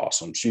 Super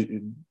awesome.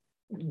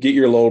 Get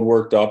your load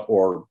worked up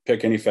or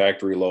pick any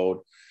factory load,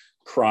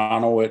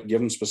 chrono it, give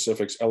them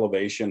specifics,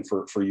 elevation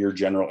for your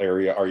general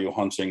area. Are you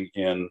hunting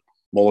in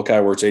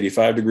Molokai where it's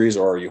 85 degrees,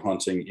 or are you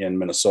hunting in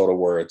Minnesota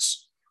where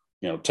it's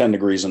 10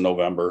 degrees in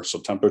November? So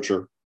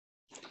temperature,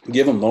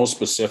 give them those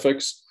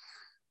specifics,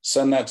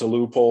 send that to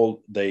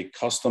Loophole. They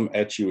custom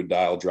etch you a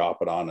dial,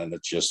 drop it on, and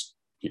it's just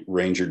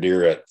range your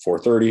deer at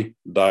 430,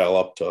 dial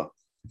up to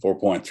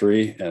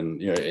 4.3,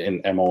 and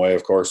in MOA,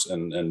 of course,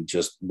 and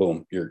just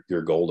boom,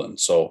 you're golden.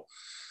 So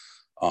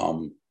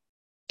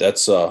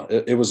that's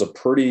it was a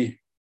pretty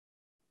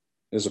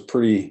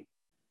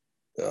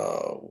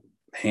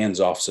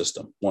hands-off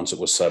system once it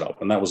was set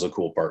up. And that was the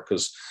cool part,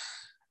 because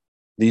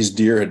these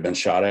deer had been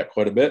shot at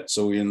quite a bit.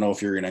 So we didn't know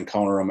if you're going to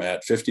encounter them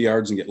at 50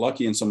 yards and get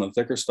lucky in some of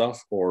the thicker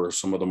stuff, or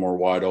some of the more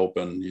wide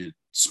open,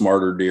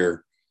 smarter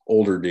deer,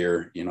 older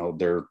deer,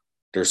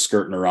 they're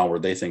skirting around where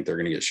they think they're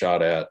going to get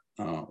shot at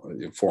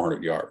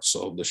 400 yards.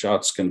 So the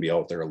shots can be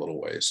out there a little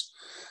ways.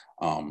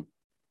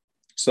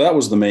 So that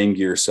was the main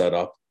gear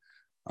setup.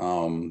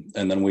 And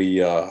then we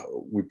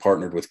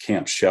partnered with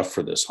Camp Chef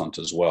for this hunt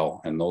as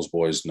well. And those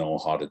boys know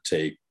how to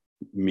take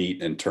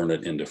meat and turn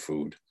it into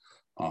food.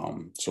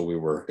 So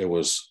it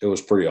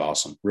was pretty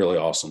awesome, really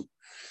awesome.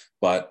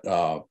 But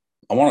I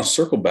want to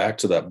circle back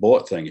to that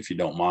bullet thing, if you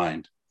don't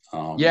mind.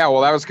 Yeah,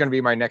 well, that was going to be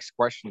my next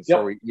question.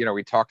 So yep.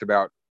 we talked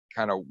about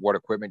kind of what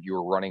equipment you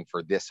were running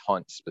for this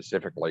hunt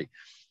specifically.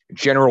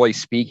 Generally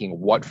speaking,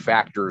 what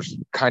factors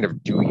kind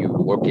of do you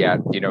look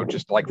at,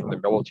 just like from the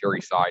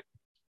military side?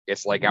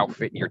 It's like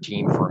outfitting your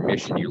team for a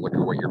mission. You look at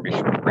what your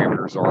mission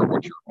parameters are,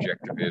 what your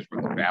objective is,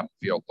 what the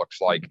battlefield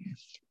looks like.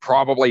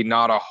 Probably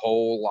not a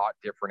whole lot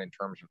different in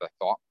terms of the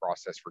thought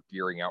process for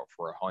gearing out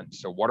for a hunt.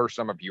 So what are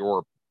some of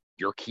your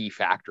key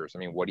factors? I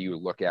mean, what do you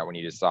look at when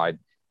you decide,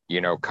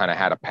 kind of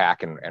how to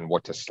pack and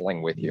what to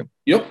sling with you?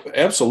 Yep,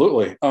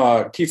 absolutely.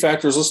 Key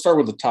factors, let's start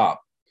with the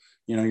top.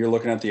 You're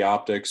looking at the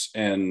optics,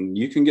 and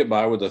you can get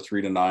by with a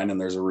 3-9,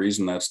 and there's a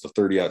reason that's the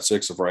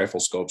 30-06 of rifle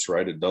scopes,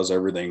 right? It does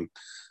everything.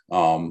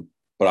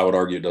 But I would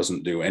argue it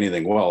doesn't do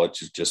anything well.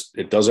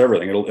 It does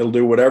everything. It'll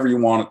do whatever you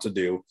want it to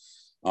do.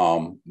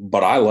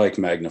 But I like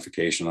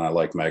magnification, and I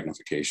like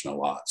magnification a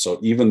lot. So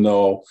even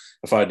though,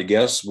 if I had to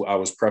guess, I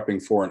was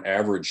prepping for an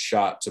average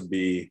shot to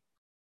be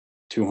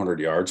 200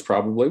 yards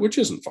probably, which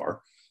isn't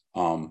far.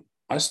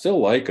 I still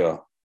like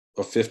a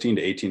 15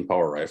 to 18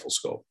 power rifle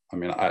scope. I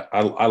mean,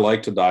 I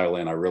like to dial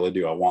in. I really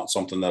do. I want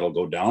something that'll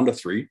go down to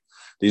 3.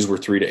 These were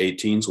 3 to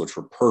 18s, which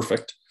were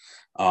perfect.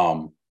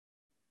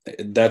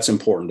 That's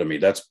important to me.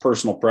 That's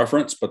personal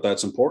preference, but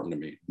that's important to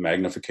me.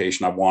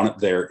 Magnification, I want it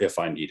there if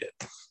I need it.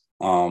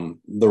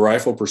 The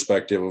rifle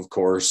perspective, of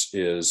course,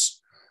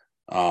 is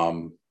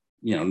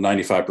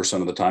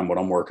 95% of the time what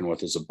I'm working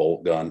with is a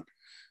bolt gun.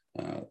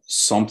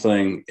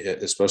 Something,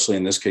 especially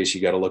in this case,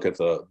 you got to look at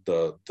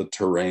the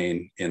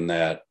terrain in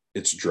that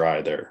it's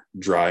dry there.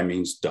 Dry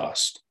means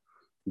dust.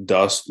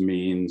 Dust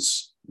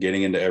means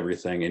getting into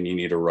everything, and you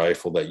need a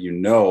rifle that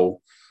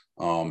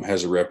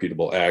has a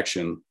reputable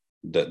action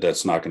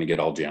that's not going to get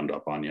all jammed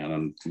up on you.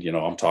 And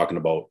I'm talking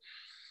about,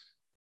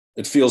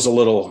 it feels a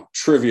little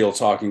trivial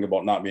talking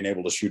about not being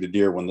able to shoot a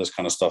deer when this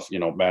kind of stuff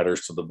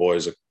matters to the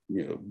boys,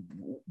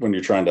 when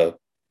you're trying to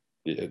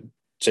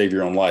save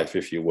your own life,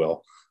 if you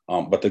will.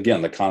 But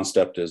again, the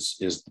concept is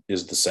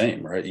the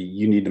same, right?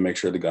 You need to make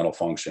sure the gun will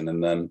function,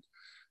 and then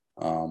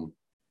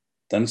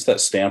it's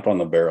that stamp on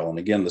the barrel. And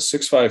again, the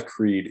 6.5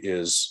 Creed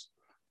is,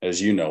 as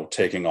you know,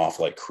 taking off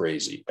like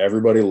crazy.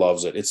 Everybody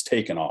loves it. It's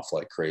taken off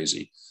like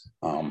crazy.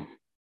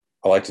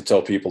 I like to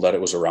tell people that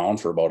it was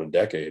around for about a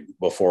decade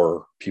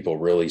before people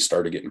really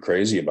started getting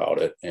crazy about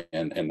it.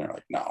 And they're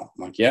like, no.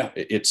 I'm like, yeah,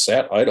 it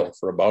sat idle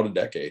for about a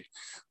decade,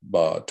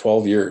 but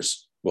 12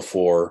 years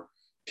before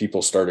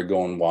people started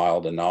going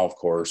wild. And now, of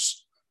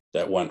course,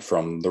 that went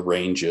from the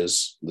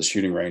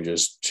shooting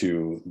ranges,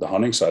 to the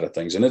hunting side of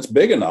things. And it's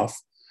big enough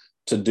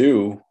to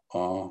do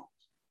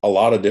a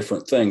lot of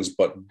different things,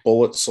 but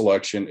bullet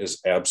selection is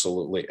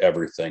absolutely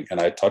everything. And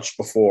I touched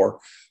before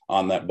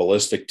on that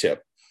ballistic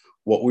tip.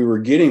 What we were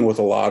getting with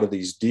a lot of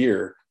these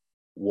deer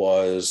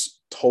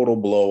was total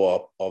blow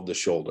up of the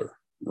shoulder,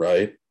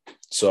 right?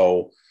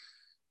 So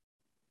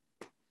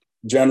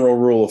general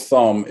rule of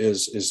thumb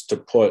is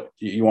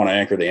you want to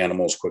anchor the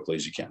animal as quickly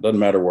as you can. Doesn't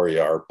matter where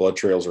you are. Blood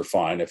trails are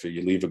fine if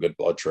you leave a good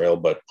blood trail,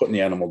 but putting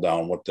the animal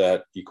down, what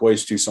that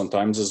equates to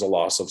sometimes is a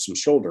loss of some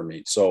shoulder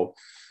meat. So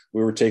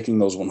we were taking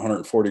those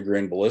 140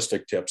 grain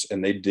ballistic tips,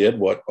 and they did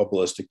what a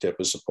ballistic tip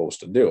is supposed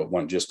to do. It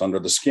went just under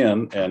the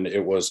skin, and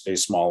it was a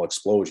small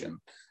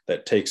explosion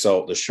that takes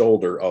out the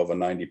shoulder of a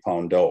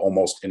 90-pound doe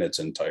almost in its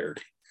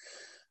entirety.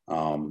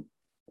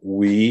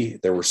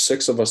 There were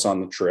 6 of us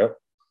on the trip.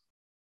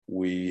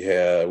 We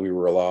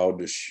were allowed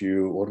to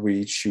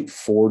shoot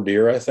 4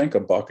 deer, I think,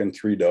 a buck and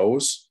 3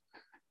 does.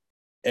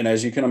 And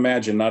as you can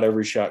imagine, not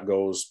every shot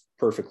goes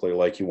perfectly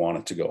like you want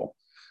it to go.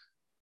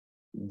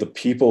 The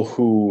people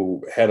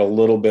who had a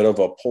little bit of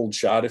a pulled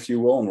shot, if you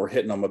will, and were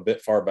hitting them a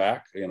bit far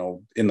back,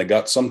 in the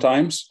gut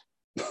sometimes,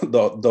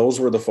 those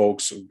were the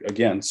folks,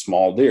 again,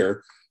 small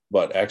deer,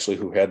 but actually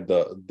who had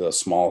the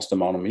smallest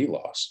amount of meat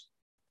loss.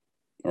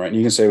 All right. And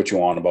you can say what you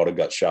want about a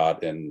gut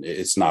shot, and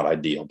it's not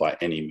ideal by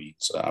any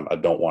means. I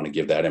don't want to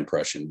give that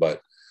impression,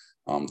 but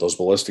those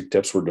ballistic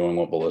tips were doing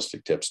what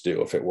ballistic tips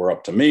do. If it were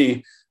up to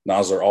me,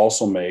 Nosler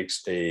also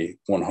makes a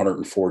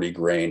 140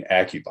 grain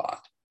AccuBond,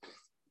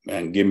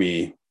 and give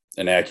me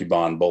an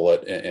AccuBond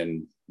bullet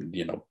and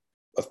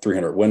a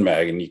 300 Win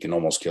Mag, and you can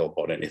almost kill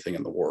about anything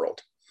in the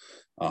world.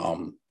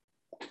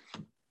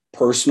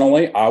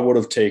 Personally, I would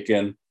have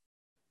taken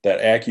that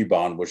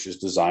AccuBond, which is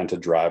designed to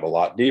drive a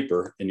lot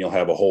deeper, and you'll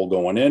have a hole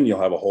going in, you'll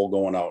have a hole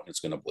going out, and it's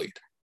going to bleed.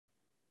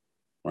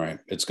 Right?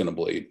 It's going to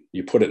bleed.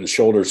 You put it in the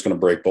shoulder, it's going to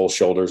break both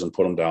shoulders and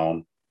put them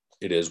down.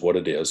 It is what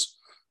it is.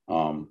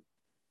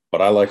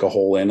 But I like a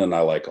hole in and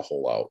I like a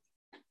hole out.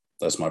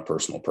 That's my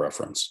personal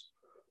preference.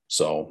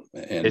 So,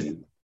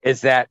 and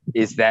is that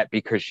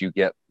because you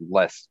get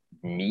less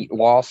meat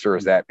loss, or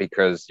is that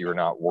because you're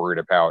not worried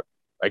about,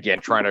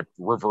 again, trying to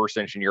reverse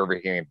engineer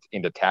everything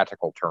into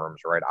tactical terms,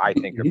 right? I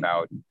think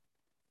about,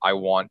 I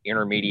want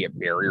intermediate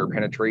barrier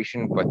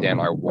penetration, but then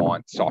I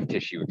want soft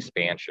tissue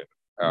expansion,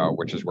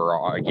 which is where,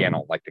 again,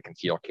 on like the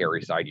concealed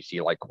carry side, you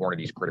see like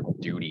Hornady's critical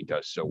duty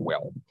does so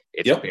well.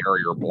 It's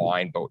barrier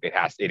blind, but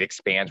it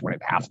expands when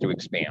it has to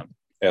expand.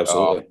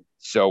 Absolutely.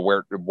 So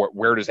where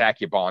does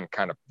AccuBond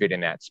kind of fit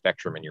in that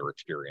spectrum in your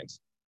experience?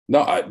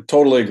 No, I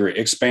totally agree.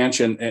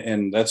 Expansion,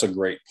 and that's a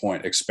great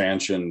point.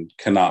 Expansion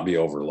cannot be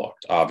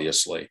overlooked,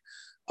 obviously.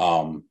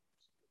 It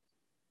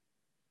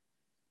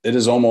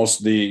is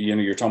almost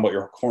you're talking about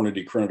your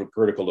Hornady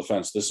critical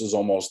defense. This is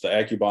almost, the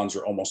AccuBonds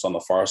are almost on the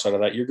far side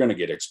of that. You're going to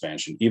get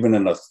expansion, even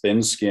in a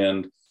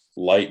thin-skinned,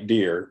 light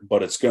deer,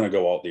 but it's going to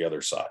go out the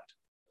other side.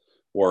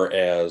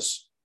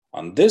 Whereas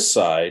on this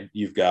side,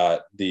 you've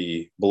got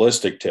the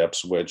ballistic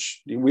tips,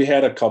 which we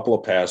had a couple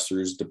of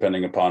pass-throughs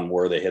depending upon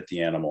where they hit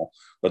the animal,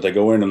 but they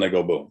go in and they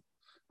go boom,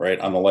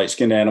 right? On the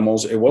light-skinned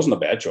animals, it wasn't a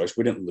bad choice.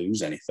 We didn't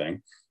lose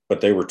anything,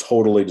 but they were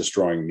totally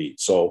destroying meat.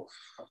 So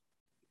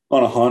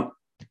on a hunt,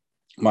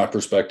 my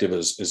perspective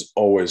is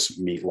always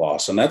meat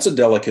loss. And that's a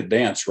delicate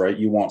dance, right?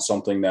 You want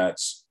something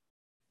that's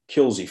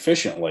kills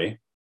efficiently,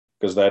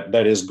 because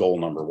that is goal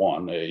number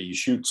one. You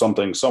shoot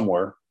something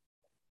somewhere,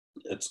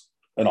 it's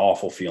an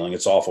awful feeling.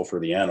 It's awful for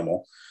the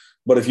animal.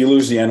 But if you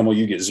lose the animal,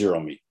 you get zero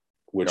meat,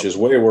 which is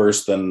way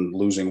worse than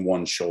losing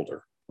one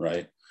shoulder,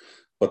 right?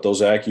 But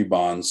those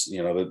AccuBonds,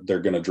 they're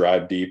going to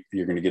drive deep.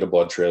 You're going to get a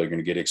blood trail. You're going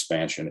to get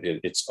expansion.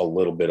 It's a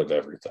little bit of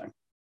everything.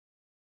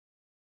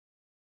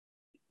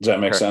 Does that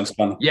make sense,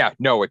 Ben? Yeah,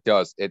 no, it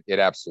does. It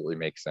absolutely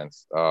makes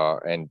sense.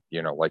 And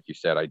like you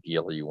said,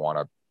 ideally you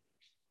want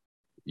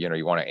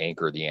to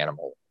anchor the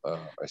animal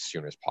as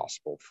soon as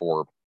possible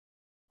for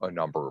a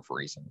number of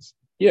reasons.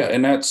 Yeah,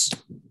 and I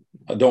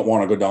don't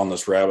want to go down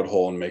this rabbit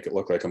hole and make it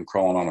look like I'm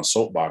crawling on a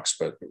soapbox,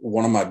 but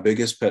one of my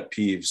biggest pet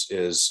peeves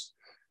is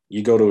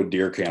you go to a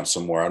deer camp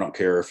somewhere. I don't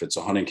care if it's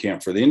a hunting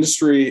camp for the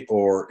industry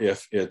or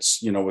if it's,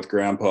 with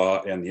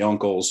grandpa and the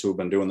uncles who have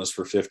been doing this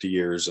for 50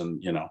 years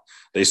and,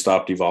 they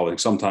stopped evolving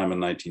sometime in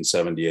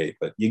 1978.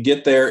 But you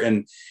get there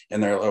and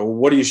they're like,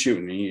 what are you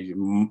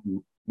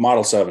shooting?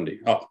 Model 70.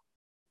 Oh,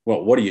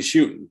 well, what are you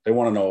shooting? They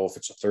want to know if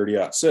it's a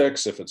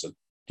 30-06, if it's a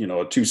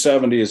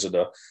 270, is it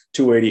a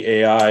 280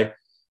 AI?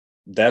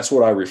 That's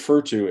what I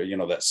refer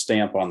to, that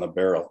stamp on the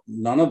barrel.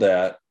 None of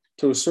that,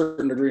 to a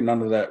certain degree,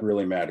 none of that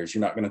really matters.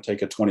 You're not going to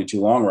take a 22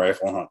 long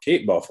rifle and hunt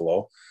Cape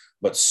buffalo,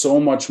 but so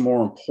much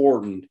more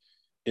important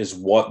is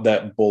what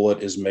that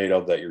bullet is made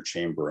of that you're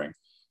chambering.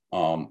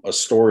 A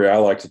story I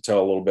like to tell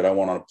a little bit. I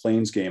went on a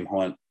plains game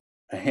hunt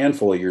a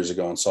handful of years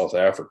ago in South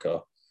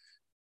Africa,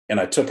 and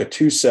I took a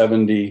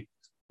 270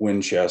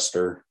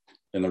 Winchester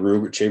in the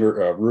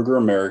Ruger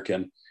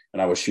American,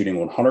 and I was shooting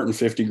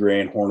 150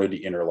 grain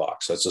Hornady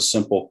interlocks. That's a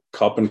simple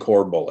cup and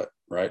core bullet,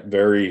 right?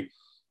 Very,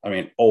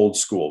 old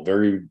school,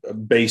 very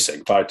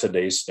basic by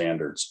today's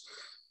standards.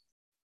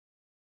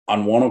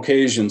 On one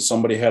occasion,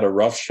 somebody had a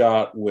rough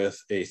shot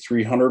with a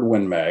 300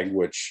 Win Mag,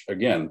 which,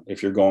 again,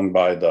 if you're going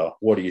by the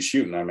what are you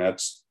shooting?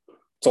 it's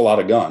a lot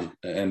of gun.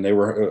 And they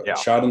were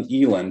shot in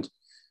eland.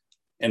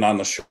 And on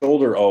the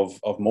shoulder of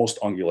most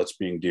ungulates,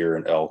 being deer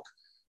and elk,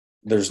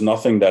 there's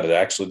nothing that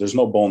there's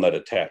no bone that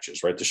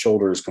attaches, right? The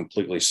shoulder is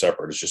completely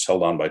separate. It's just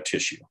held on by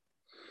tissue.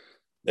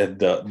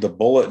 The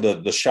bullet,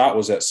 the shot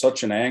was at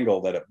such an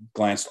angle that it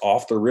glanced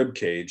off the rib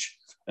cage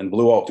and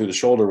blew out through the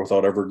shoulder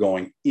without ever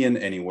going in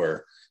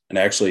anywhere. And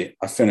actually,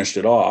 I finished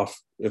it off,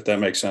 if that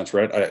makes sense,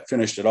 right? I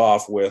finished it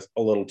off with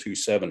a little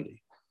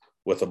 270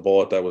 with a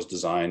bullet that was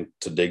designed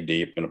to dig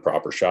deep in a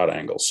proper shot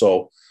angle.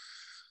 So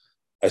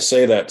I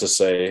say that to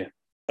say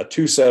a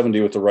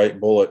 270 with the right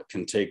bullet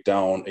can take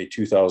down a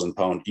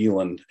 2,000-pound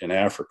eland in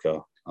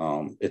Africa.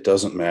 It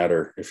doesn't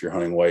matter if you're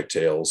hunting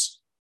whitetails,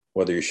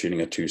 whether you're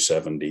shooting a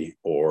 270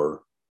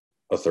 or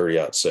a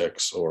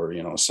 30-06 or, a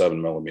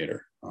 7mm.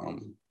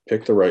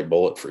 Pick the right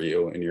bullet for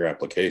you in your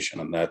application.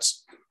 And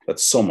that's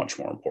so much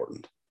more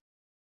important.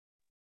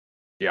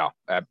 Yeah,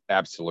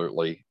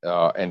 absolutely.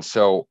 And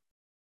so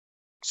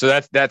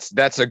that's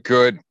a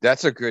good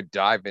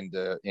dive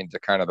into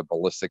kind of the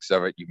ballistics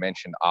of it. You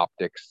mentioned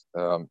optics.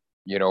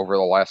 Over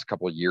the last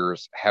couple of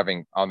years,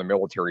 having on the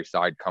military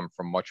side come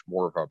from much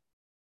more of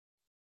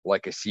a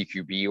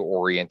CQB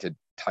oriented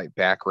type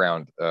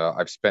background,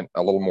 I've spent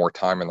a little more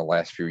time in the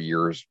last few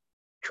years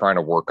trying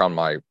to work on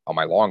my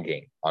long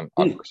game on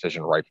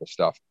precision rifle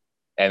stuff.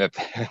 And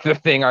the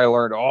thing I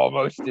learned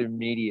almost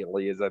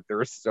immediately is that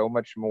there's so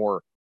much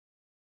more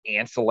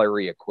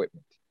ancillary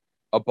equipment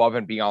above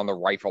and beyond the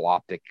rifle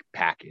optic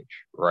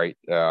package, right?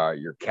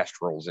 Your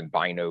kestrels and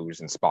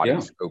binos and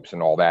spotting scopes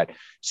and all that.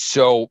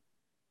 So,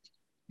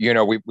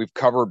 we've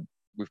covered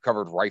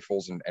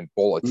rifles and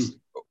bullets.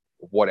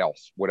 What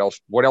else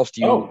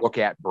do you look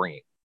at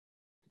bringing?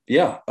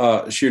 Yeah.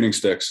 Shooting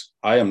sticks.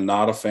 I am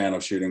not a fan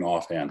of shooting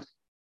offhand.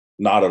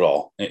 Not at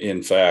all.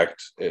 In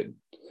fact,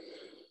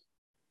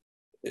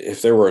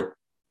 if there were a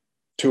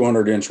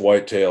 200-inch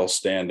whitetail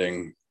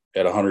standing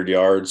at 100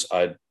 yards,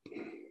 I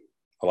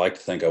like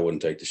to think I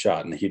wouldn't take the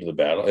shot in the heat of the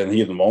battle. In the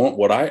heat of the moment,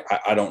 what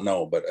I don't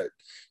know, but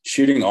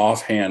shooting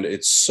offhand,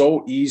 it's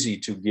so easy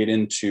to get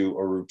into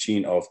a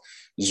routine of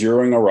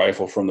zeroing a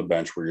rifle from the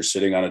bench where you're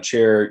sitting on a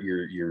chair,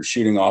 you're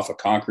shooting off a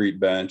concrete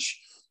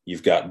bench,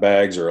 you've got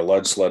bags or a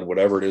lead sled,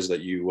 whatever it is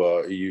that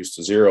you use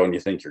to zero, and you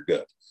think you're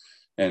good.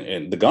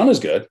 And the gun is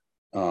good,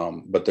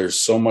 but there's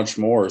so much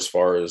more as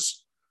far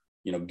as,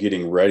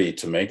 getting ready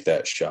to make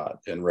that shot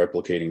and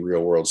replicating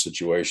real world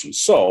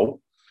situations. So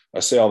I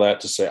say all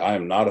that to say I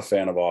am not a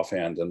fan of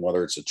offhand, and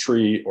whether it's a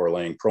tree or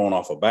laying prone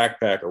off a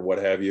backpack or what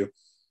have you,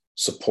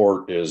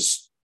 support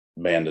is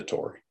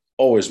mandatory,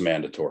 always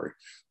mandatory.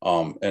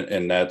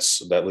 And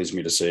that leads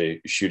me to say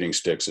shooting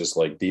sticks is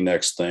like the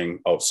next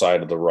thing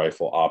outside of the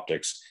rifle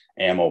optics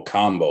ammo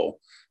combo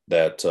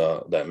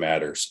that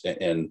matters.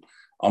 And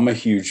I'm a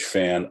huge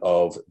fan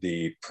of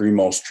the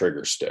Primos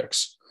trigger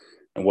sticks.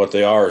 And what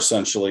they are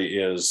essentially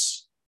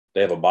is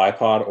they have a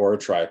bipod or a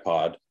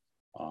tripod,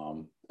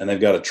 and they've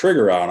got a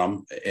trigger on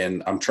them.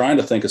 And I'm trying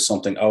to think of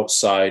something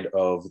outside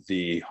of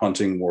the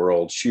hunting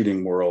world,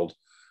 shooting world,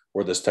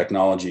 where this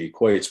technology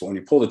equates. But when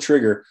you pull the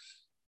trigger,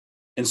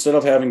 instead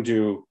of having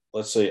to,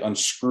 let's say,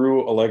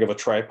 unscrew a leg of a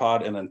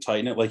tripod and then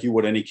tighten it like you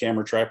would any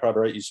camera tripod,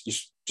 right? You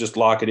just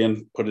lock it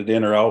in, put it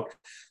in or out.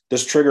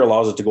 this trigger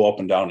allows it to go up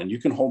and down, and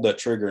you can hold that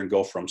trigger and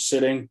go from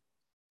sitting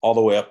all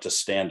the way up to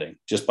standing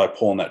just by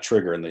pulling that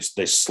trigger, and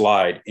they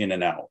slide in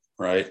and out,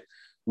 right?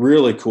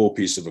 Really cool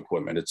piece of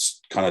equipment. It's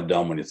kind of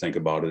dumb when you think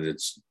about it.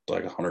 It's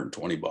like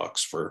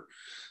 $120 for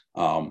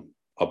a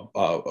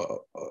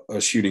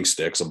shooting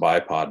stick, a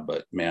bipod,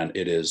 but man,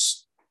 it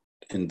is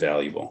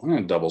invaluable. And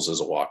it doubles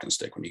as a walking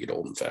stick when you get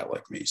old and fat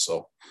like me.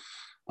 So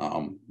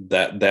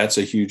that's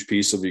a huge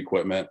piece of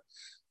equipment.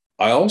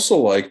 I also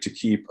like to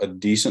keep a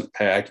decent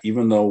pack,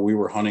 even though we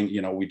were hunting,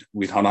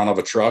 we'd hunt out of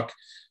a truck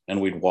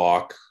and we'd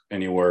walk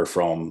anywhere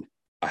from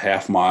a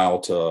half mile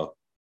to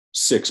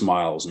 6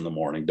 miles in the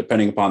morning,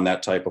 depending upon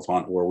that type of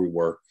hunt where we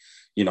were,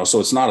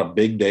 so it's not a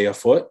big day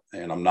afoot,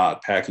 and I'm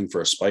not packing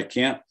for a spike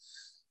camp,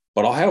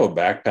 but I'll have a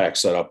backpack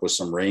set up with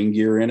some rain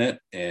gear in it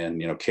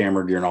and,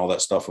 camera gear and all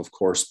that stuff, of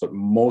course. But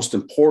most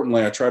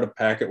importantly, I try to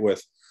pack it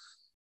with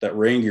that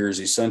rain gear is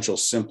essential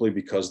simply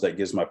because that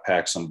gives my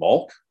pack some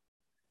bulk.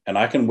 And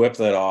I can whip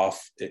that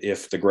off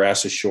if the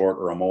grass is short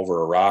or I'm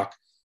over a rock.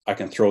 I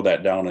can throw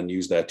that down and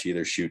use that to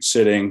either shoot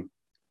sitting,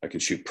 I can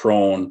shoot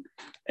prone,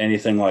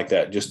 anything like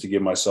that, just to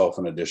give myself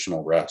an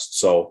additional rest.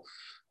 So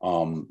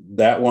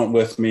that went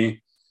with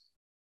me.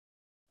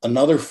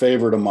 Another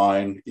favorite of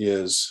mine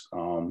is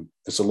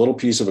it's a little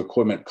piece of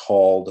equipment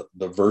called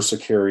the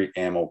VersaCarry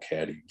Ammo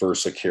Caddy.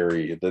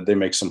 VersaCarry, they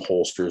make some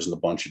holsters and a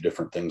bunch of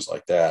different things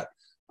like that.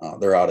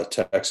 They're out of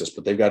Texas,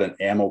 but they've got an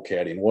ammo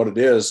caddy. And what it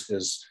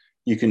is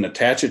you can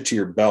attach it to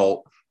your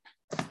belt.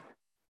 I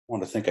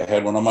want to think I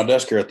had one on my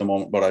desk here at the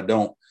moment, but I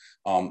don't.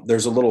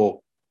 There's a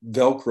little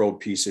Velcro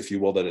piece, if you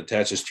will, that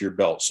attaches to your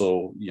belt.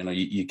 So,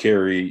 you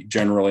carry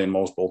generally in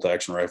most bolt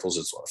action rifles,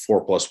 it's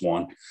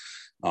 4+1.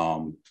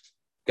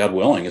 God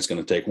willing, it's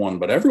going to take one,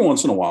 but every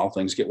once in a while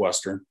things get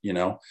Western,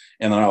 and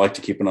then I like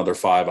to keep another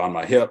 5 on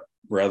my hip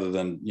rather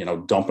than,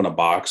 dumping a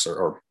box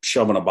or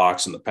shoving a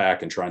box in the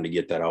pack and trying to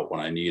get that out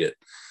when I need it.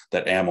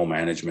 That ammo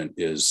management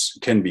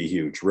can be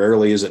huge.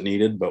 Rarely is it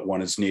needed, but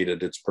when it's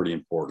needed, it's pretty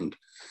important.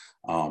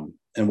 And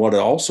what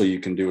also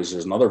you can do is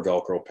there's another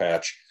Velcro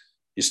patch.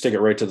 You stick it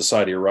right to the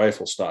side of your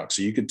rifle stock.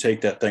 So you could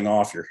take that thing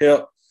off your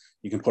hip.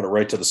 You can put it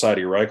right to the side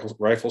of your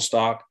rifle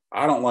stock.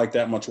 I don't like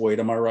that much weight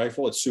on my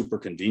rifle. It's super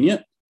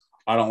convenient.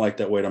 I don't like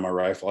that weight on my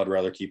rifle. I'd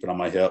rather keep it on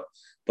my hip.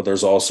 But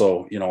there's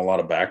also, a lot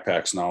of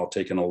backpacks now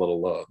taking a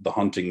little, the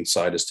hunting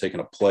side is taking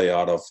a play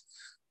out of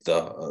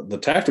the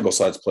tactical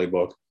side's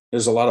playbook.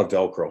 There's a lot of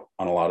Velcro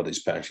on a lot of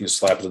these packs. You can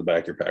slap it to the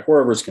back of your pack,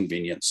 wherever it's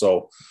convenient.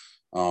 So,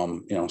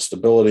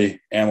 stability,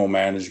 ammo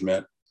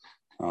management,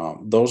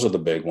 those are the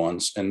big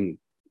ones. And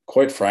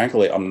quite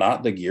frankly, I'm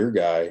not the gear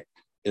guy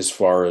as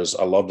far as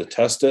I love to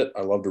test it.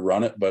 I love to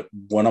run it. But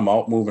when I'm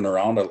out moving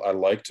around, I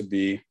like to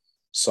be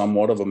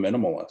somewhat of a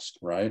minimalist,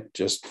 right?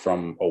 Just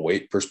from a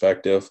weight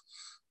perspective,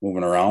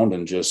 moving around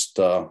and just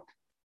going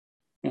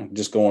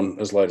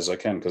as light as I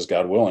can, because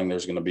God willing,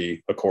 there's going to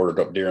be a quartered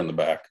up deer in the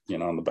back, in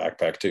the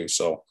backpack too.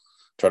 So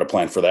try to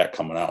plan for that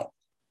coming out.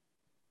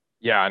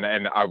 Yeah.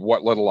 And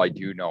what little I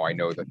do know, I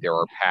know that there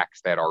are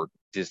packs that are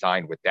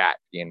designed with that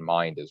in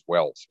mind as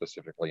well,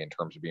 specifically in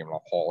terms of being able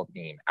to haul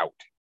game out.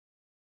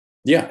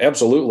 Yeah,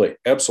 absolutely.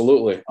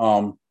 Absolutely.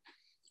 One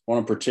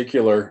in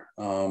particular,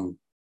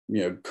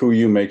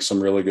 KUIU makes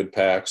some really good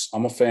packs.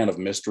 I'm a fan of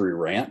Mystery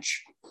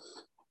Ranch.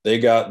 They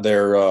got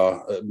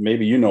their,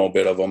 maybe you know a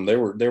bit of them. They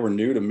were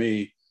new to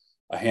me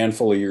a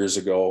handful of years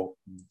ago.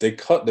 They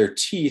cut their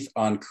teeth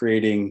on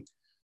creating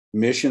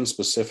mission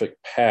specific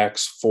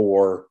packs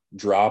for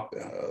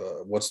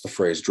drop-in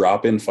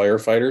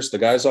firefighters, the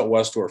guys out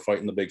west who are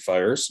fighting the big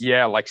fires.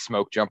 Yeah, like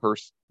smoke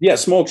jumpers. Yeah,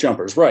 smoke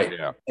jumpers, right.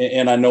 Yeah.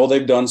 And I know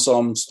they've done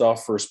some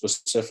stuff for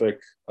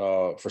specific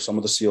for some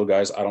of the SEAL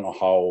guys. I don't know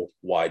how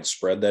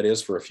widespread that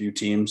is for a few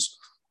teams,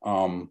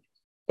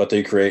 but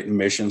they create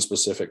mission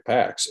specific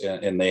packs,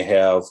 and they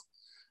have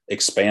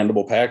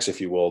expandable packs,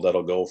 if you will,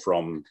 that'll go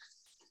from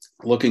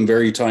looking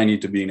very tiny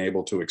to being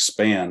able to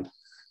expand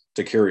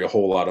to carry a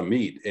whole lot of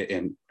meat.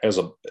 And as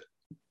a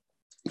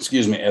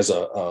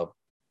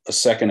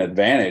second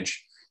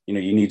advantage,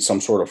 you need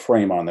some sort of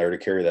frame on there to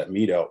carry that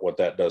meat out. What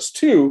that does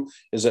too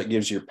is that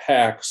gives your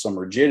pack some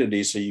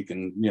rigidity, so you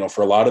can,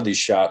 for a lot of these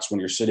shots, when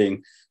you're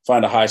sitting,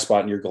 find a high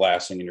spot and you're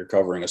glassing and you're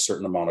covering a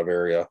certain amount of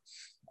area,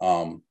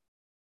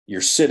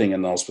 you're sitting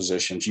in those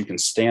positions, you can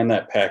stand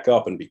that pack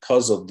up, and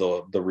because of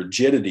the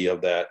rigidity of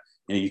that,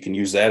 you can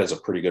use that as a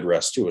pretty good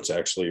rest too. It's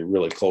actually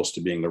really close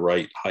to being the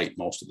right height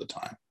most of the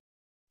time.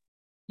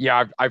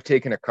 Yeah, I've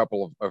taken a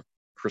couple of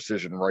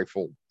precision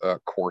rifle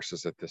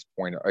courses at this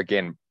point.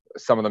 Again,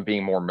 some of them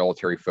being more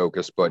military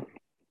focused, but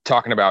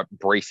talking about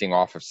bracing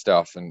off of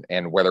stuff,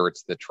 and whether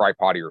it's the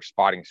tripod or your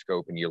spotting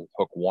scope, and you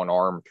hook one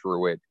arm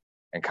through it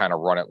and kind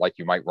of run it like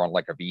you might run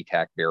like a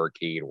VTAC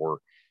barricade, or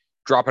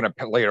dropping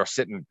a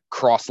sitting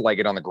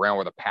cross-legged on the ground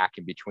with a pack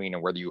in between,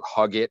 and whether you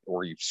hug it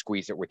or you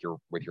squeeze it with your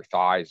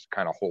thighs,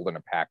 kind of holding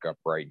a pack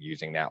upright,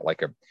 using that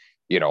like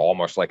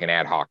almost like an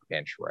ad hoc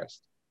bench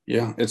rest.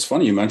 Yeah, it's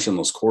funny you mentioned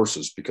those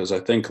courses, because I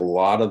think a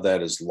lot of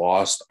that is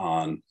lost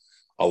on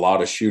a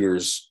lot of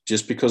shooters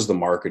just because the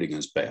marketing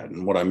is bad.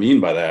 And what I mean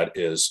by that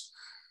is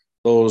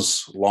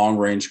those long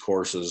range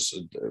courses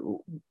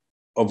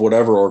of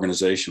whatever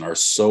organization are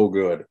so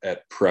good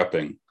at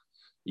prepping,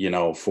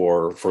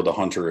 for the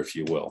hunter, if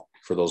you will,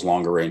 for those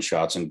longer range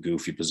shots in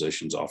goofy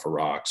positions off of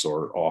rocks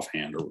or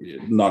offhand, or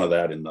none of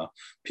that in the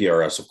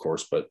PRS, of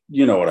course, but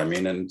you know what I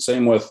mean. And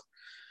same with,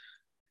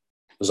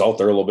 is out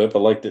there a little bit, but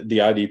like the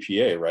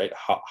IDPA, right?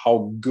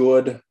 How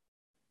good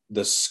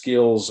the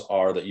skills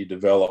are that you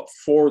develop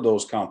for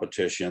those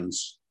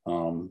competitions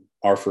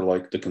are for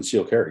like the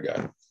concealed carry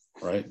guy,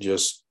 right?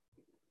 Just,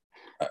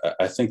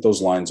 I think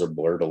those lines are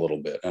blurred a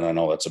little bit. And I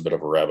know that's a bit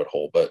of a rabbit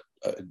hole, but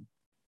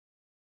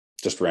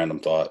just random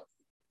thought.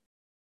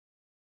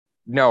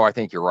 No, I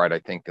think you're right. I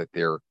think that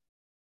they're,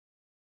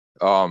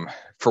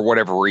 for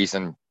whatever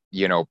reason,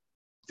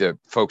 the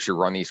folks who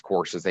run these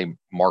courses, they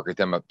market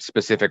them a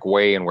specific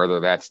way, and whether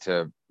that's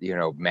to,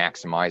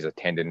 maximize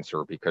attendance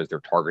or because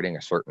they're targeting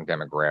a certain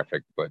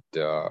demographic. But,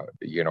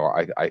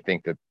 I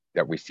think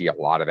that we see a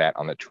lot of that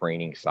on the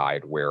training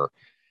side, where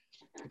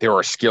there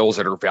are skills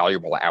that are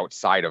valuable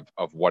outside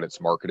of what it's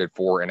marketed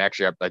for. And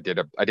actually, I did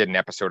an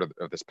episode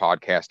of this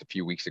podcast a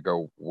few weeks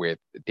ago with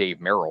Dave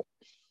Merrill,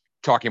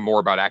 talking more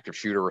about active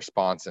shooter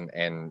response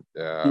and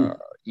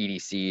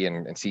EDC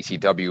and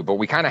CCW. But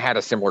we kind of had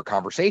a similar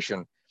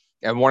conversation.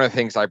 And one of the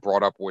things I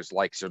brought up was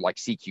like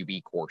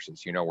CQB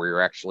courses, where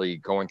you're actually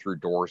going through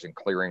doors and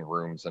clearing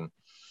rooms. And,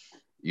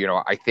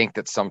 I think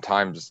that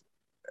sometimes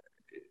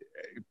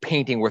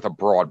painting with a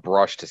broad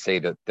brush to say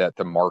that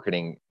the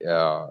marketing,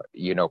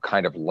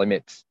 kind of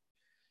limits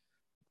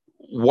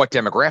what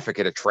demographic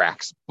it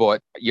attracts.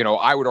 But,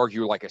 I would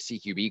argue like a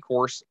CQB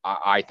course,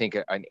 I think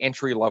an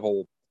entry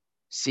level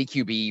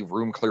CQB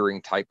room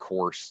clearing type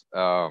course,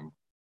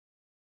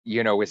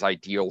 is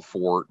ideal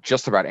for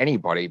just about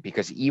anybody,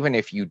 because even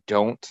if you're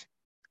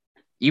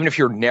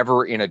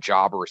never in a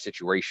job or a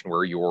situation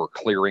where you're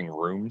clearing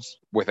rooms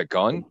with a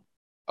gun,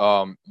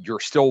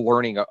 you're still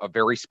learning a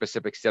very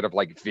specific set of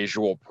like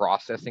visual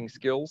processing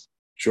skills.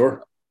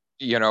 Sure.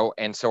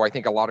 And so I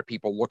think a lot of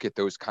people look at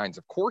those kinds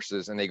of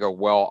courses and they go,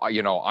 well,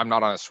 I'm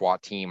not on a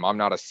SWAT team. I'm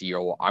not a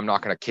SEAL. I'm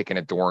not going to kick in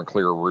a door and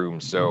clear a room.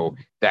 So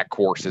that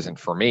course isn't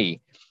for me.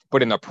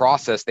 But in the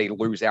process, they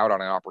lose out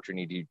on an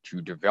opportunity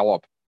to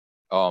develop,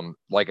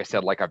 like I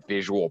said, like a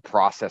visual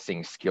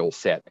processing skill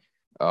set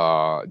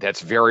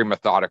that's very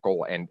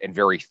methodical and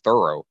very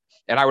thorough.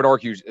 And I would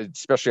argue,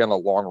 especially on the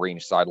long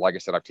range side, like I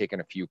said, I've taken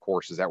a few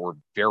courses that were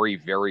very,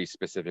 very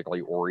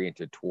specifically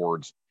oriented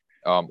towards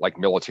like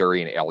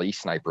military and LE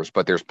snipers.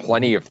 But there's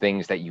plenty of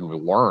things that you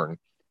learn,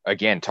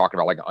 again, talking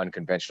about like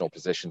unconventional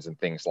positions and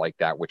things like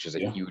that, which is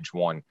a huge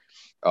one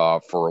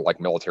for like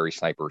military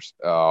snipers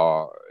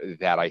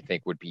that I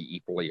think would be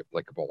equally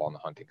applicable on the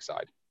hunting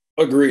side.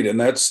 Agreed. And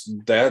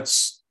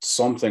that's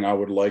something I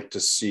would like to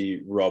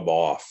see rub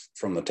off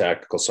from the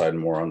tactical side and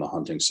more on the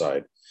hunting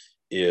side,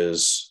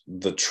 is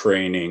the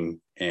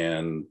training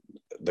and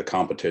the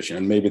competition.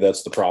 And maybe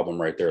that's the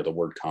problem right there, the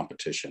word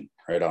competition,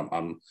 right?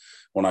 I'm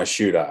when I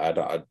shoot, I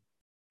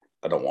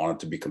don't want it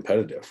to be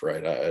competitive,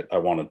 right? I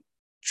want to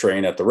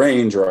train at the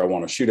range, or I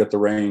want to shoot at the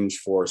range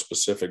for a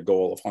specific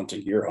goal of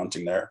hunting here,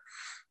 hunting there,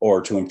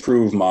 or to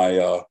improve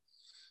my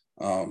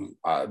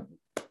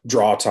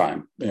draw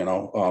time,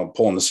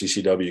 pulling the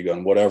CCW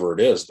gun, whatever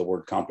it is. The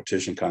word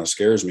competition kind of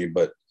scares me,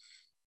 but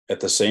at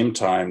the same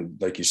time,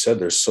 like you said,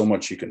 there's so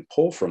much you can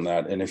pull from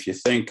that. And if you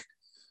think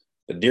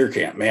the deer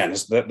camp, man,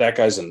 that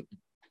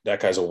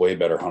guy's a way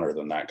better hunter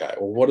than that guy.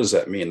 Well, what does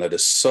that mean? That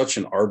is such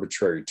an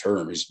arbitrary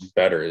term. He's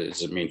better.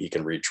 Does it mean he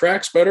can read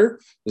tracks better?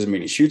 Does it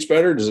mean he shoots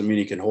better? Does it mean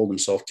he can hold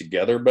himself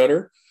together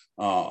better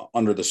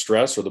under the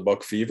stress or the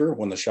buck fever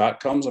when the shot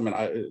comes? I mean,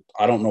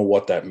 I don't know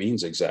what that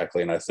means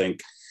exactly. And I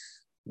think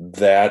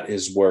that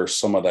is where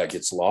some of that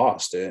gets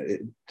lost.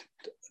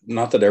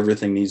 Not that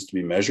everything needs to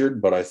be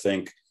measured, but I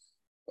think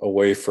a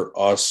way for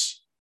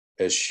us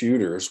as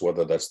shooters,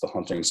 whether that's the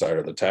hunting side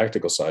or the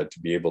tactical side, to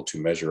be able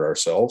to measure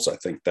ourselves. I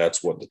think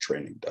that's what the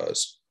training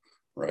does,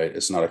 right?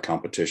 It's not a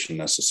competition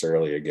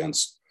necessarily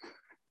against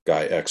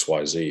guy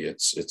XYZ.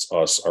 It's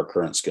us, our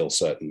current skill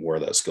set, and where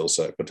that skill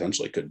set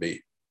potentially could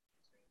be.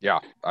 Yeah,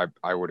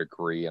 I would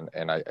agree.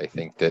 And I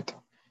think that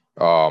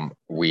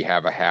we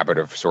have a habit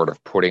of sort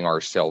of putting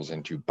ourselves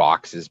into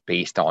boxes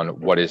based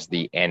on what is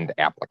the end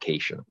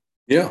application.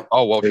 Yeah.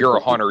 Oh, well, if you're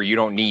a hunter, you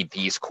don't need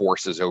these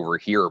courses over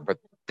here, but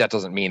that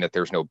doesn't mean that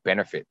there's no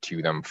benefit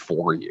to them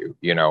for you.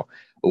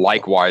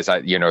 Likewise,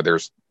 I know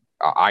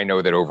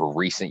that over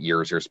recent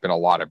years, there's been a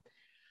lot of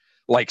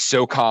like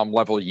SOCOM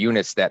level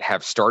units that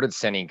have started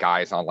sending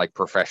guys on like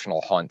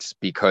professional hunts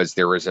because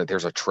there's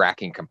a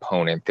tracking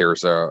component.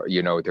 There's a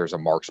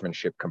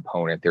marksmanship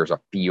component. There's a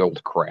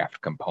field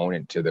craft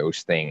component to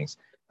those things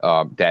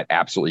that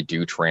absolutely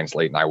do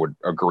translate. And I would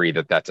agree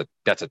that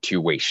that's a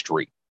two-way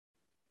street.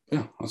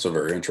 Yeah, that's a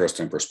very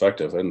interesting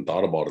perspective. I hadn't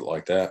thought about it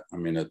like that. I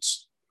mean,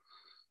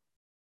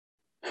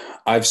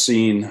 I've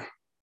seen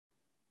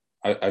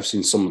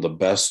some of the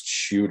best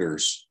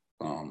shooters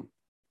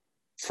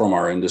from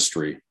our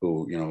industry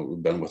who,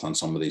 we've been with on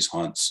some of these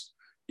hunts.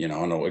 I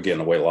know, again,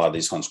 the way a lot of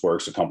these hunts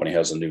works, the company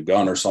has a new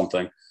gun or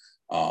something.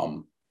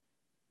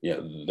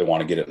 they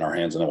want to get it in our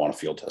hands and they want to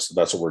field test it.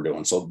 That's what we're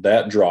doing. So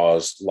that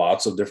draws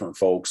lots of different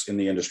folks in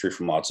the industry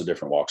from lots of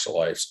different walks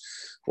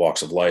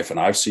of life. And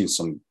I've seen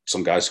some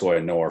guys who I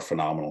know are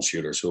phenomenal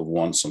shooters who have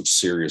won some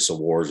serious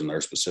awards in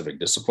their specific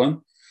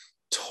discipline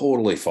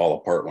totally fall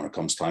apart when it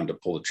comes time to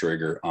pull the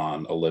trigger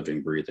on a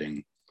living,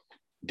 breathing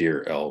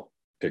deer, elk,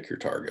 pick your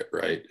target,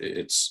 right?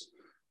 It's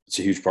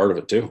a huge part of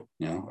it too.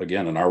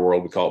 Again, in our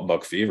world, we call it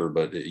buck fever,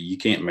 but you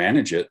can't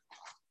manage it.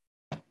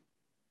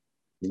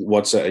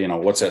 What's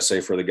that say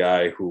for the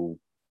guy who,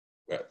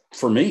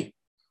 for me,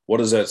 what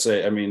does that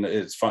say? I mean,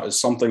 it's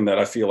something that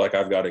I feel like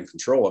I've got in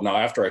control of. Now,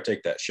 after I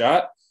take that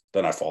shot,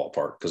 then I fall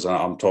apart because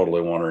I'm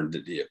totally wondering,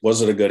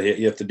 was it a good hit?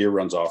 If the deer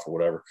runs off or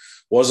whatever,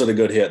 was it a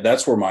good hit?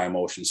 That's where my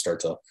emotions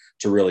start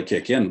to really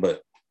kick in.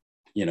 But,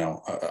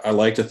 I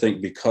like to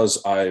think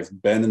because I've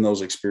been in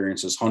those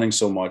experiences, hunting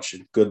so much,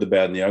 good, the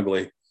bad, and the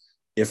ugly,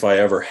 if I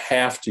ever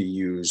have to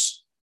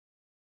use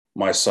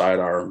my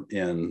sidearm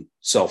in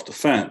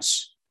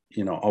self-defense,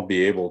 I'll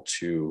be able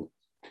to,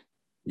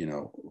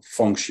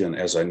 function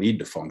as I need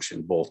to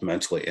function, both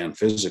mentally and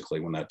physically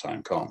when that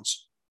time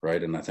comes.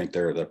 Right. And I think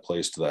that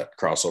plays to that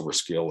crossover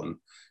skill and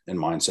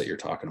mindset you're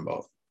talking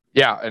about.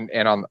 Yeah.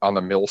 And on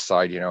the mill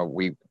side,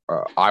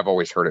 I've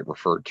always heard it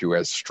referred to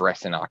as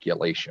stress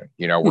inoculation.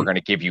 We're going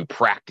to give you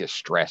practice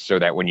stress so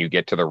that when you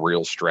get to the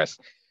real stress,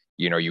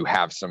 you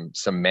have some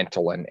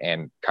mental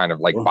and kind of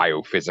like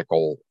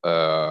biophysical,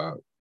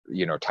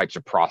 types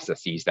of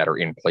processes that are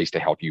in place to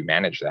help you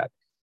manage that.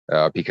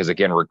 Because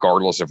again,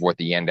 regardless of what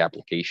the end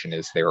application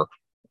is there,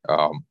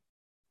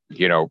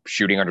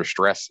 shooting under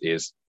stress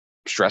is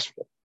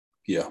stressful.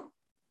 Yeah,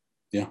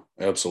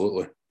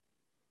 absolutely.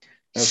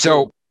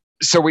 So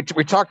we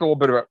talked a little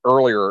bit about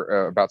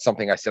earlier about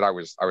something I said I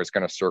was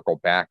going to circle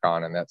back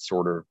on, and that's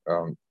sort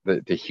of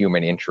the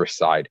human interest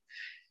side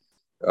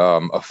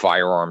of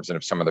firearms and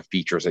of some of the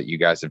features that you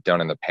guys have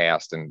done in the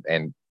past,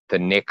 and the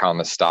nick on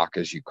the stock,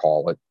 as you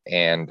call it.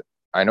 And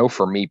I know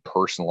for me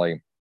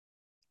personally,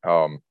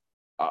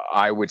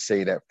 I would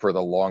say that for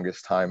the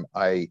longest time,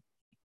 I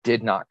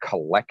did not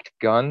collect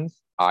guns.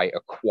 I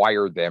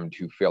acquired them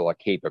to fill a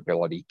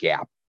capability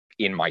gap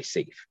in my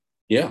safe.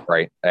 Yeah.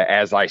 Right.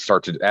 As I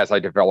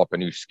develop a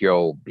new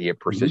skill, be it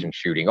precision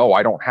shooting. Oh,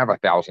 I don't have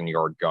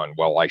 1,000-yard gun.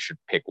 Well, I should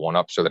pick one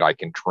up so that I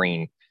can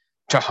train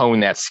to hone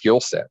that skill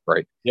set.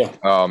 Right. Yeah.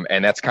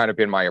 And that's kind of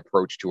been my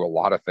approach to a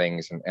lot of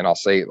things. And I'll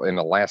say in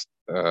the last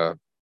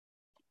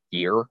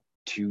year,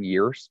 2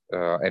 years,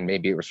 and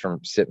maybe it was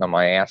from sitting on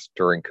my ass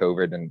during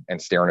COVID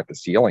and staring at the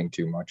ceiling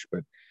too much,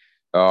 but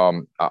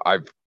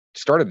I've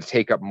started to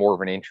take up more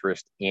of an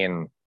interest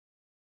in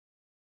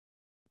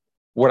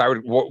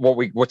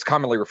what's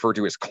commonly referred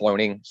to as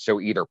cloning.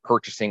 So either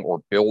purchasing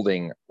or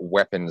building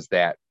weapons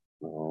that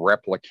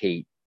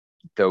replicate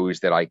those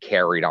that I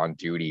carried on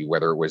duty,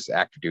 whether it was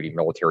active duty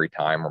military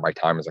time or my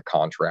time as a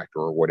contractor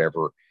or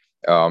whatever.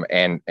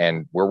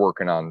 And we're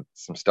working on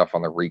some stuff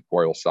on the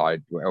recoil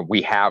side.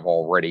 We have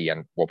already,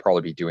 and we'll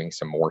probably be doing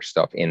some more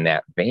stuff in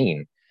that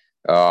vein.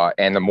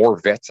 And the more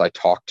vets I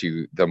talk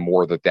to, the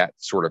more that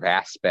sort of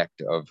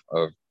aspect of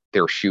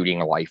their shooting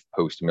life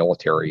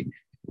post-military,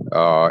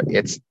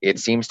 it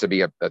seems to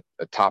be a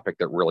topic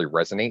that really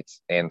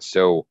resonates. And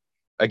so,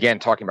 again,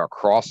 talking about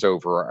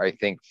crossover, I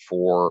think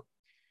for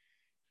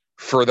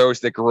those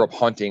that grew up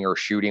hunting or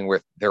shooting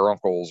with their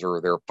uncles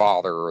or their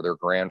father or their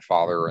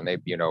grandfather, and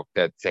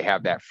that they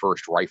have that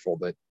first rifle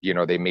that,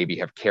 they maybe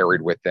have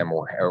carried with them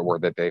or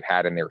that they've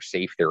had in their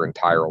safe their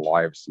entire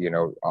lives,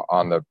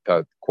 on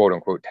the quote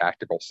unquote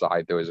tactical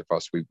side, those of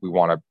us, we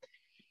want to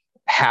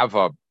have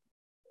a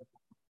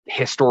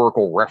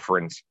historical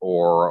reference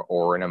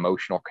or an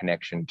emotional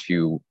connection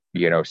to,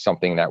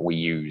 something that we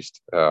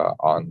used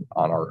on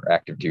our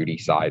active duty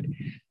side.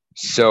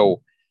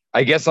 So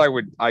I guess I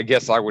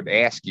would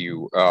ask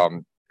you,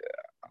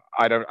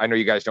 I know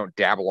you guys don't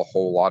dabble a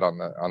whole lot on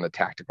the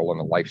tactical and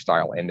the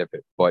lifestyle end of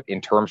it, but in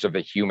terms of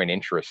the human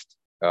interest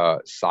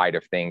side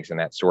of things and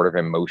that sort of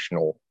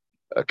emotional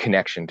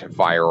connection to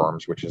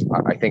firearms, which is,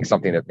 I think,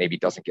 something that maybe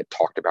doesn't get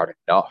talked about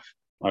enough.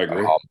 I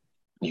agree.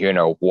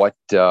 What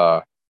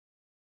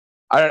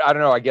I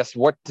don't know. I guess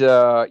what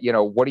do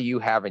you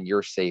have in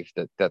your safe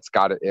that's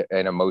got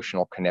an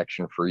emotional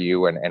connection for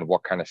you, and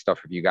what kind of stuff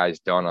have you guys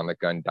done on the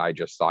Gun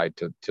Digest side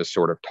to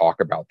sort of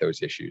talk about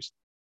those issues?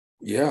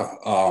 Yeah,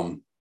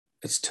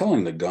 it's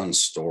telling the gun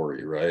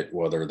story, right?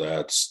 Whether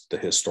that's the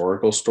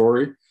historical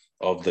story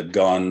of the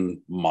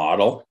gun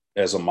model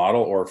as a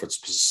model, or if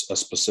it's a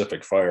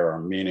specific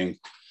firearm, meaning,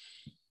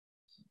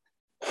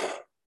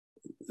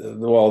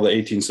 well, the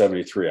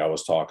 1873 I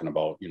was talking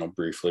about,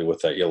 briefly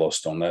with that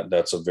Yellowstone,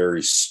 that's a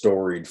very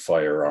storied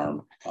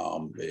firearm.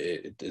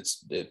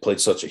 It played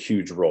such a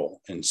huge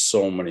role in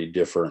so many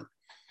different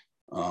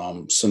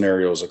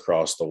scenarios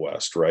across the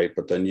West, right?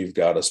 But then you've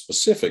got a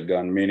specific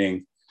gun,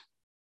 meaning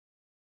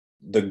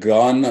the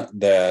gun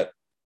that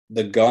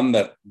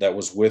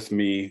was with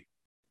me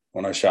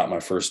when I shot my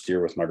first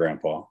deer with my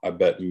grandpa, I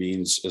bet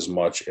means as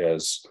much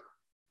as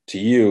to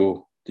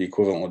you. The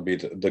equivalent would be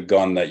the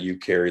gun that you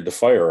carried, the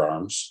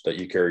firearms that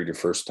you carried your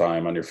first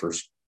time on your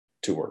first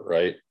tour,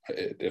 right?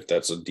 If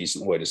that's a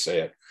decent way to say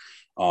it.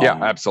 Yeah,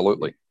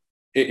 absolutely.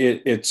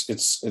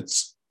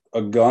 It's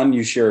a gun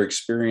you share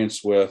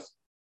experience with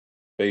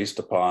based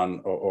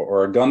upon,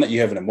 or a gun that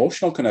you have an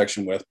emotional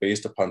connection with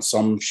based upon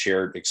some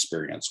shared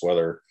experience,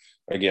 whether,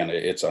 again,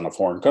 it's on a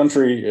foreign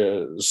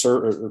country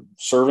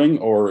serving,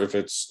 or if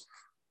it's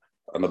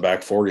on the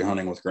back 40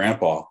 hunting with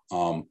grandpa.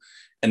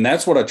 And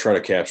that's what I try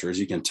to capture. As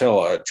you can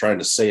tell, trying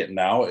to say it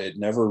now, it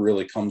never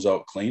really comes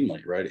out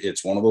cleanly, right?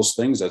 It's one of those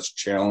things that's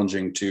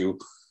challenging to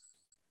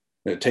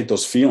take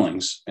those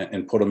feelings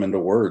and put them into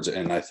words.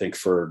 And I think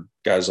for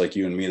guys like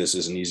you and me, this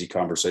is an easy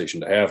conversation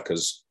to have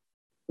because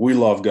we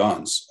love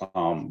guns.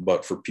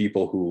 But for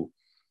people who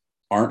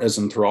aren't as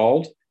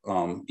enthralled,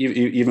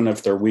 even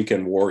if they're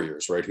weekend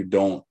warriors, right, who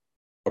don't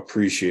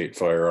appreciate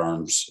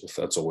firearms, if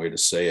that's a way to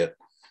say it,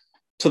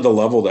 to the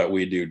level that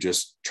we do,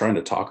 just trying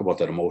to talk about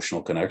that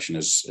emotional connection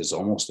is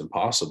almost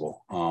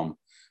impossible.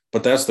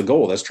 But that's the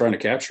goal. That's trying to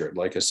capture it.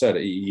 Like I said,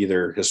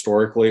 either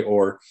historically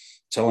or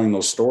telling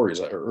those stories.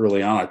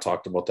 Early on, I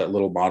talked about that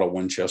little model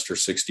Winchester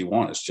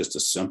 61. It's just a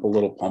simple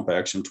little pump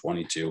action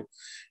 22.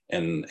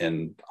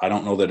 And I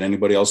don't know that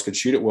anybody else could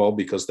shoot it well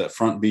because that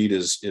front bead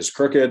is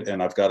crooked,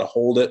 and I've got to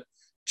hold it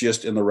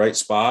just in the right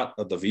spot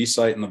at the V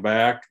sight in the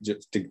back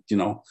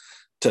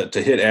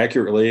to hit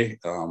accurately.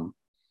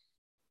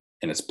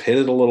 And it's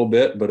pitted a little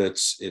bit, but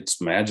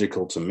it's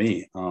magical to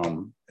me.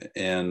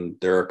 And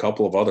there are a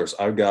couple of others.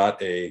 I've got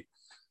a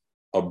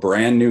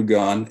brand new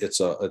gun.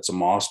 It's a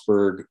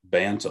Mossberg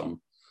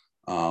Bantam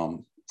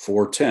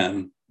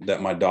 410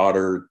 that my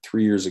daughter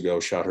 3 years ago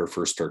shot her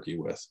first turkey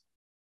with.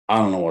 I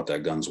don't know what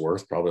that gun's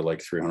worth, probably like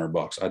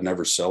 $300. I'd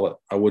never sell it.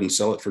 I wouldn't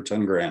sell it for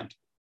 10 grand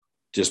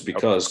just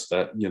because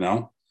that,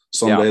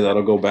 someday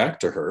that'll go back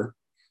to her.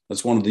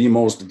 That's one of the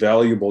most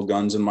valuable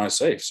guns in my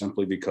safe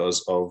simply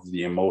because of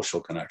the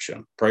emotional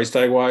connection. Price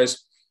tag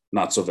wise,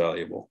 not so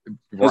valuable.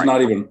 Right.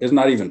 It's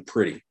not even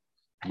pretty,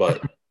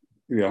 but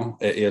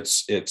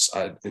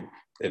it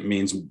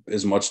means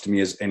as much to me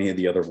as any of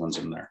the other ones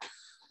in there.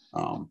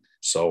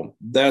 So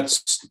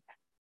that's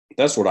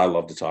what I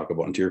love to talk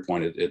about. And to your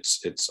point,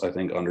 it's I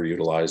think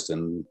underutilized,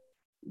 and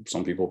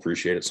some people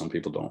appreciate it, some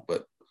people don't,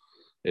 but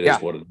it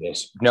is what it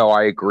is. No,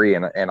 I agree.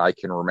 And I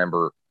can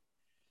remember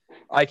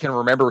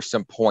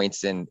some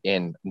points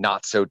in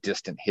not so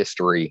distant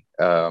history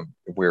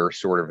where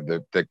sort of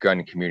the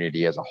gun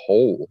community as a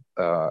whole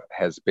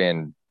has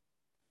been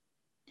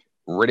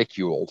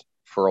ridiculed,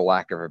 for a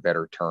lack of a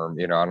better term.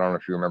 I don't know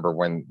if you remember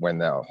when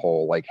the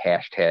whole like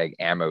hashtag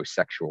ammo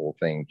sexual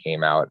thing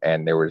came out,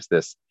 and there was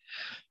this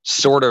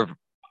sort of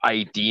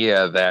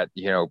idea that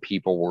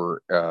people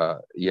were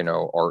are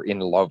in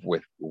love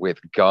with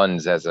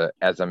guns as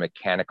a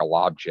mechanical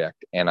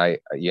object, and I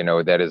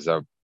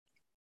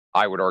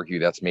would argue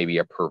that's maybe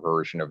a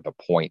perversion of the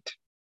point.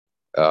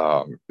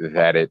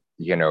 That it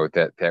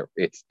that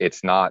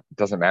it's not,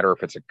 doesn't matter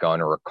if it's a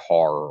gun or a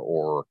car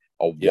or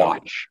a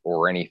watch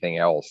or anything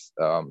else,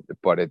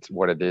 but it's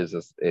what it is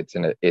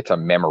it's a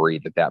memory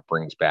that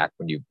brings back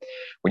when you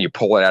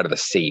pull it out of the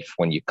safe,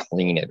 when you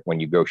clean it, when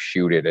you go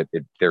shoot it,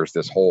 there's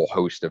this whole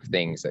host of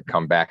things that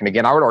come back. And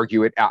again, I would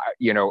argue it's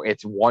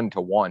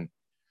 1-to-1,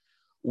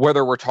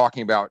 whether we're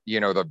talking about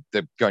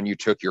the gun you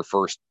took your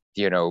first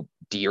deer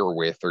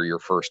with, or your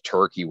first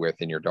turkey with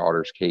in your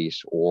daughter's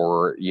case,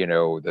 or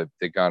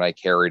the gun I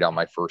carried on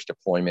my first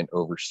deployment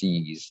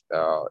overseas.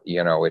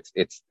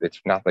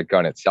 It's not the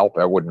gun itself.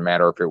 It wouldn't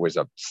matter if it was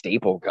a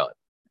staple gun.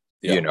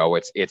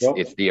 It's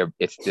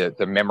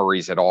the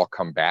memories that all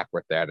come back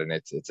with that, and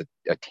it's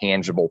a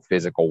tangible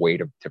physical way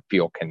to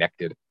feel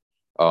connected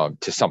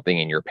to something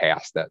in your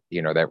past that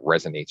that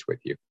resonates with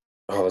you.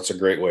 Oh, that's a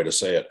great way to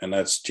say it. And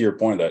that's to your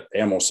point, that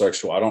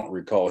amosexual. I don't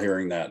recall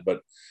hearing that,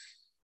 but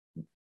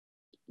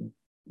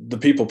the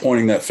people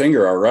pointing that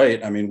finger are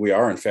right. I mean, we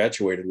are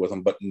infatuated with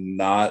them, but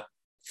not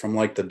from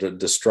like the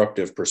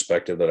destructive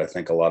perspective that I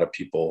think a lot of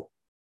people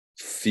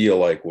feel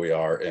like we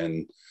are.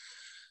 And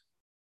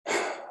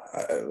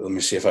let me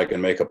see if I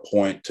can make a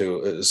point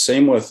to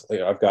same with,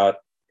 I've got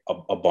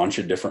a bunch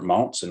of different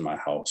mounts in my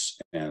house,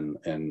 and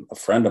a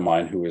friend of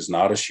mine who is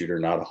not a shooter,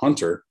 not a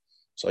hunter,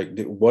 it's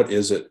like, what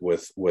is it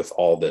with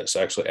all this?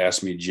 Actually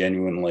asked me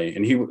genuinely,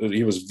 and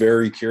he was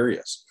very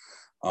curious.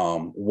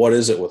 What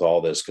is it with all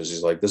this? Because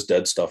he's like, this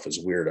dead stuff is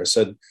weird. I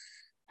said,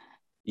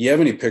 you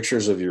have any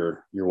pictures of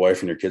your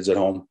wife and your kids at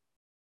home?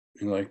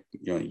 And like,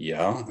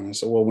 yeah. And I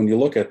said, well, when you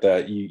look at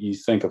that, you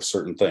think of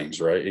certain things,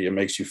 right? It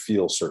makes you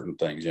feel certain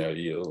things.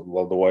 You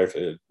love the wife,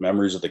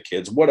 memories of the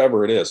kids,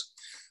 whatever it is.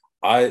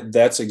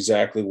 That's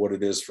exactly what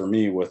it is for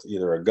me with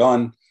either a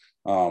gun,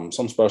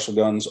 some special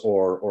guns,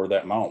 or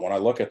that mount. When I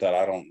look at that,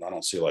 I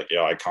don't see like,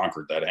 I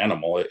conquered that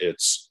animal.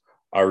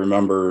 I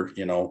remember,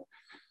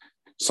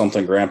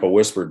 something grandpa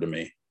whispered to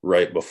me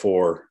right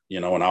before,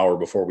 an hour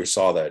before we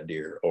saw that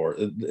deer,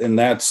 and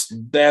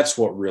that's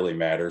what really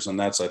matters. And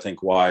that's, I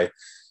think, why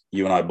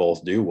you and I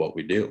both do what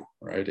we do,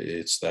 right?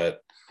 It's that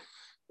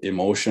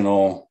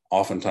emotional,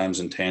 oftentimes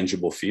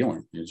intangible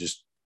feeling. You're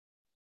just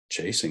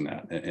chasing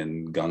that,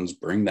 and guns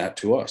bring that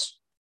to us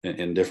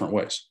in different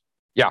ways.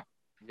 Yeah.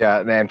 Yeah,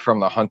 and then from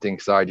the hunting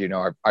side,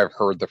 I've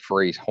heard the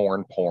phrase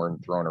horn porn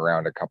thrown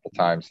around a couple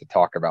times to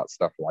talk about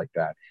stuff like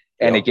that.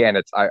 And Yep.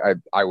 again,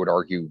 I would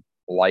argue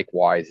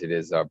likewise it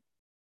is a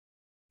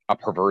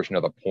perversion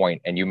of the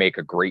point. And you make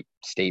a great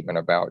statement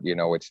about,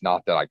 it's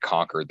not that I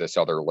conquered this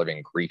other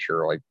living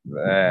creature, like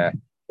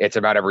it's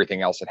about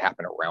everything else that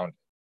happened around.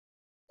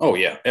 Oh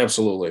yeah,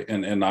 absolutely.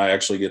 And I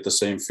actually get the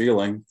same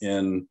feeling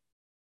in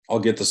I'll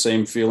get the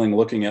same feeling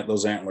looking at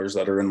those antlers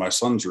that are in my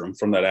son's room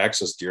from that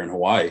axis deer in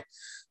Hawaii.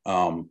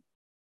 Um,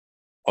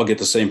 I'll get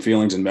the same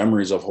feelings and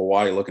memories of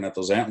Hawaii looking at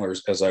those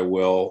antlers as I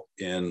will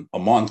in a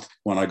month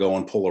when I go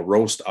and pull a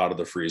roast out of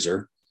the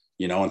freezer,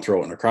 and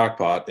throw it in a crock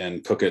pot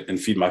and cook it and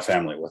feed my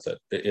family with it.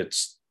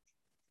 It's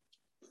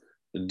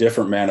a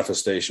different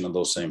manifestation of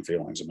those same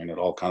feelings. I mean, it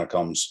all kind of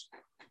comes,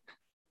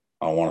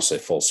 I don't want to say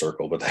full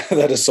circle, but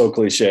that is so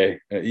cliche.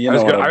 You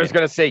know what I I was mean?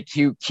 gonna say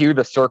cue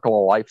the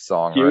Circle of Life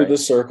song, Cue right? the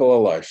Circle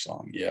of Life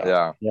song. Yeah.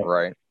 Yeah, Yeah.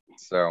 right.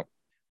 So,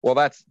 well,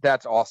 that's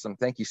awesome.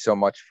 Thank you so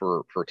much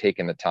for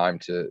taking the time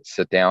to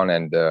sit down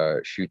and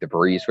shoot the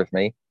breeze with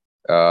me.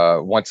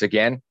 Once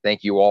again,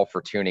 thank you all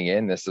for tuning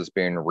in. This has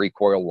been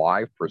Recoil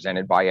Live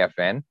presented by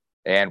FN,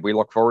 and we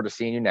look forward to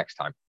seeing you next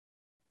time.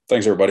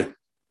 Thanks, everybody.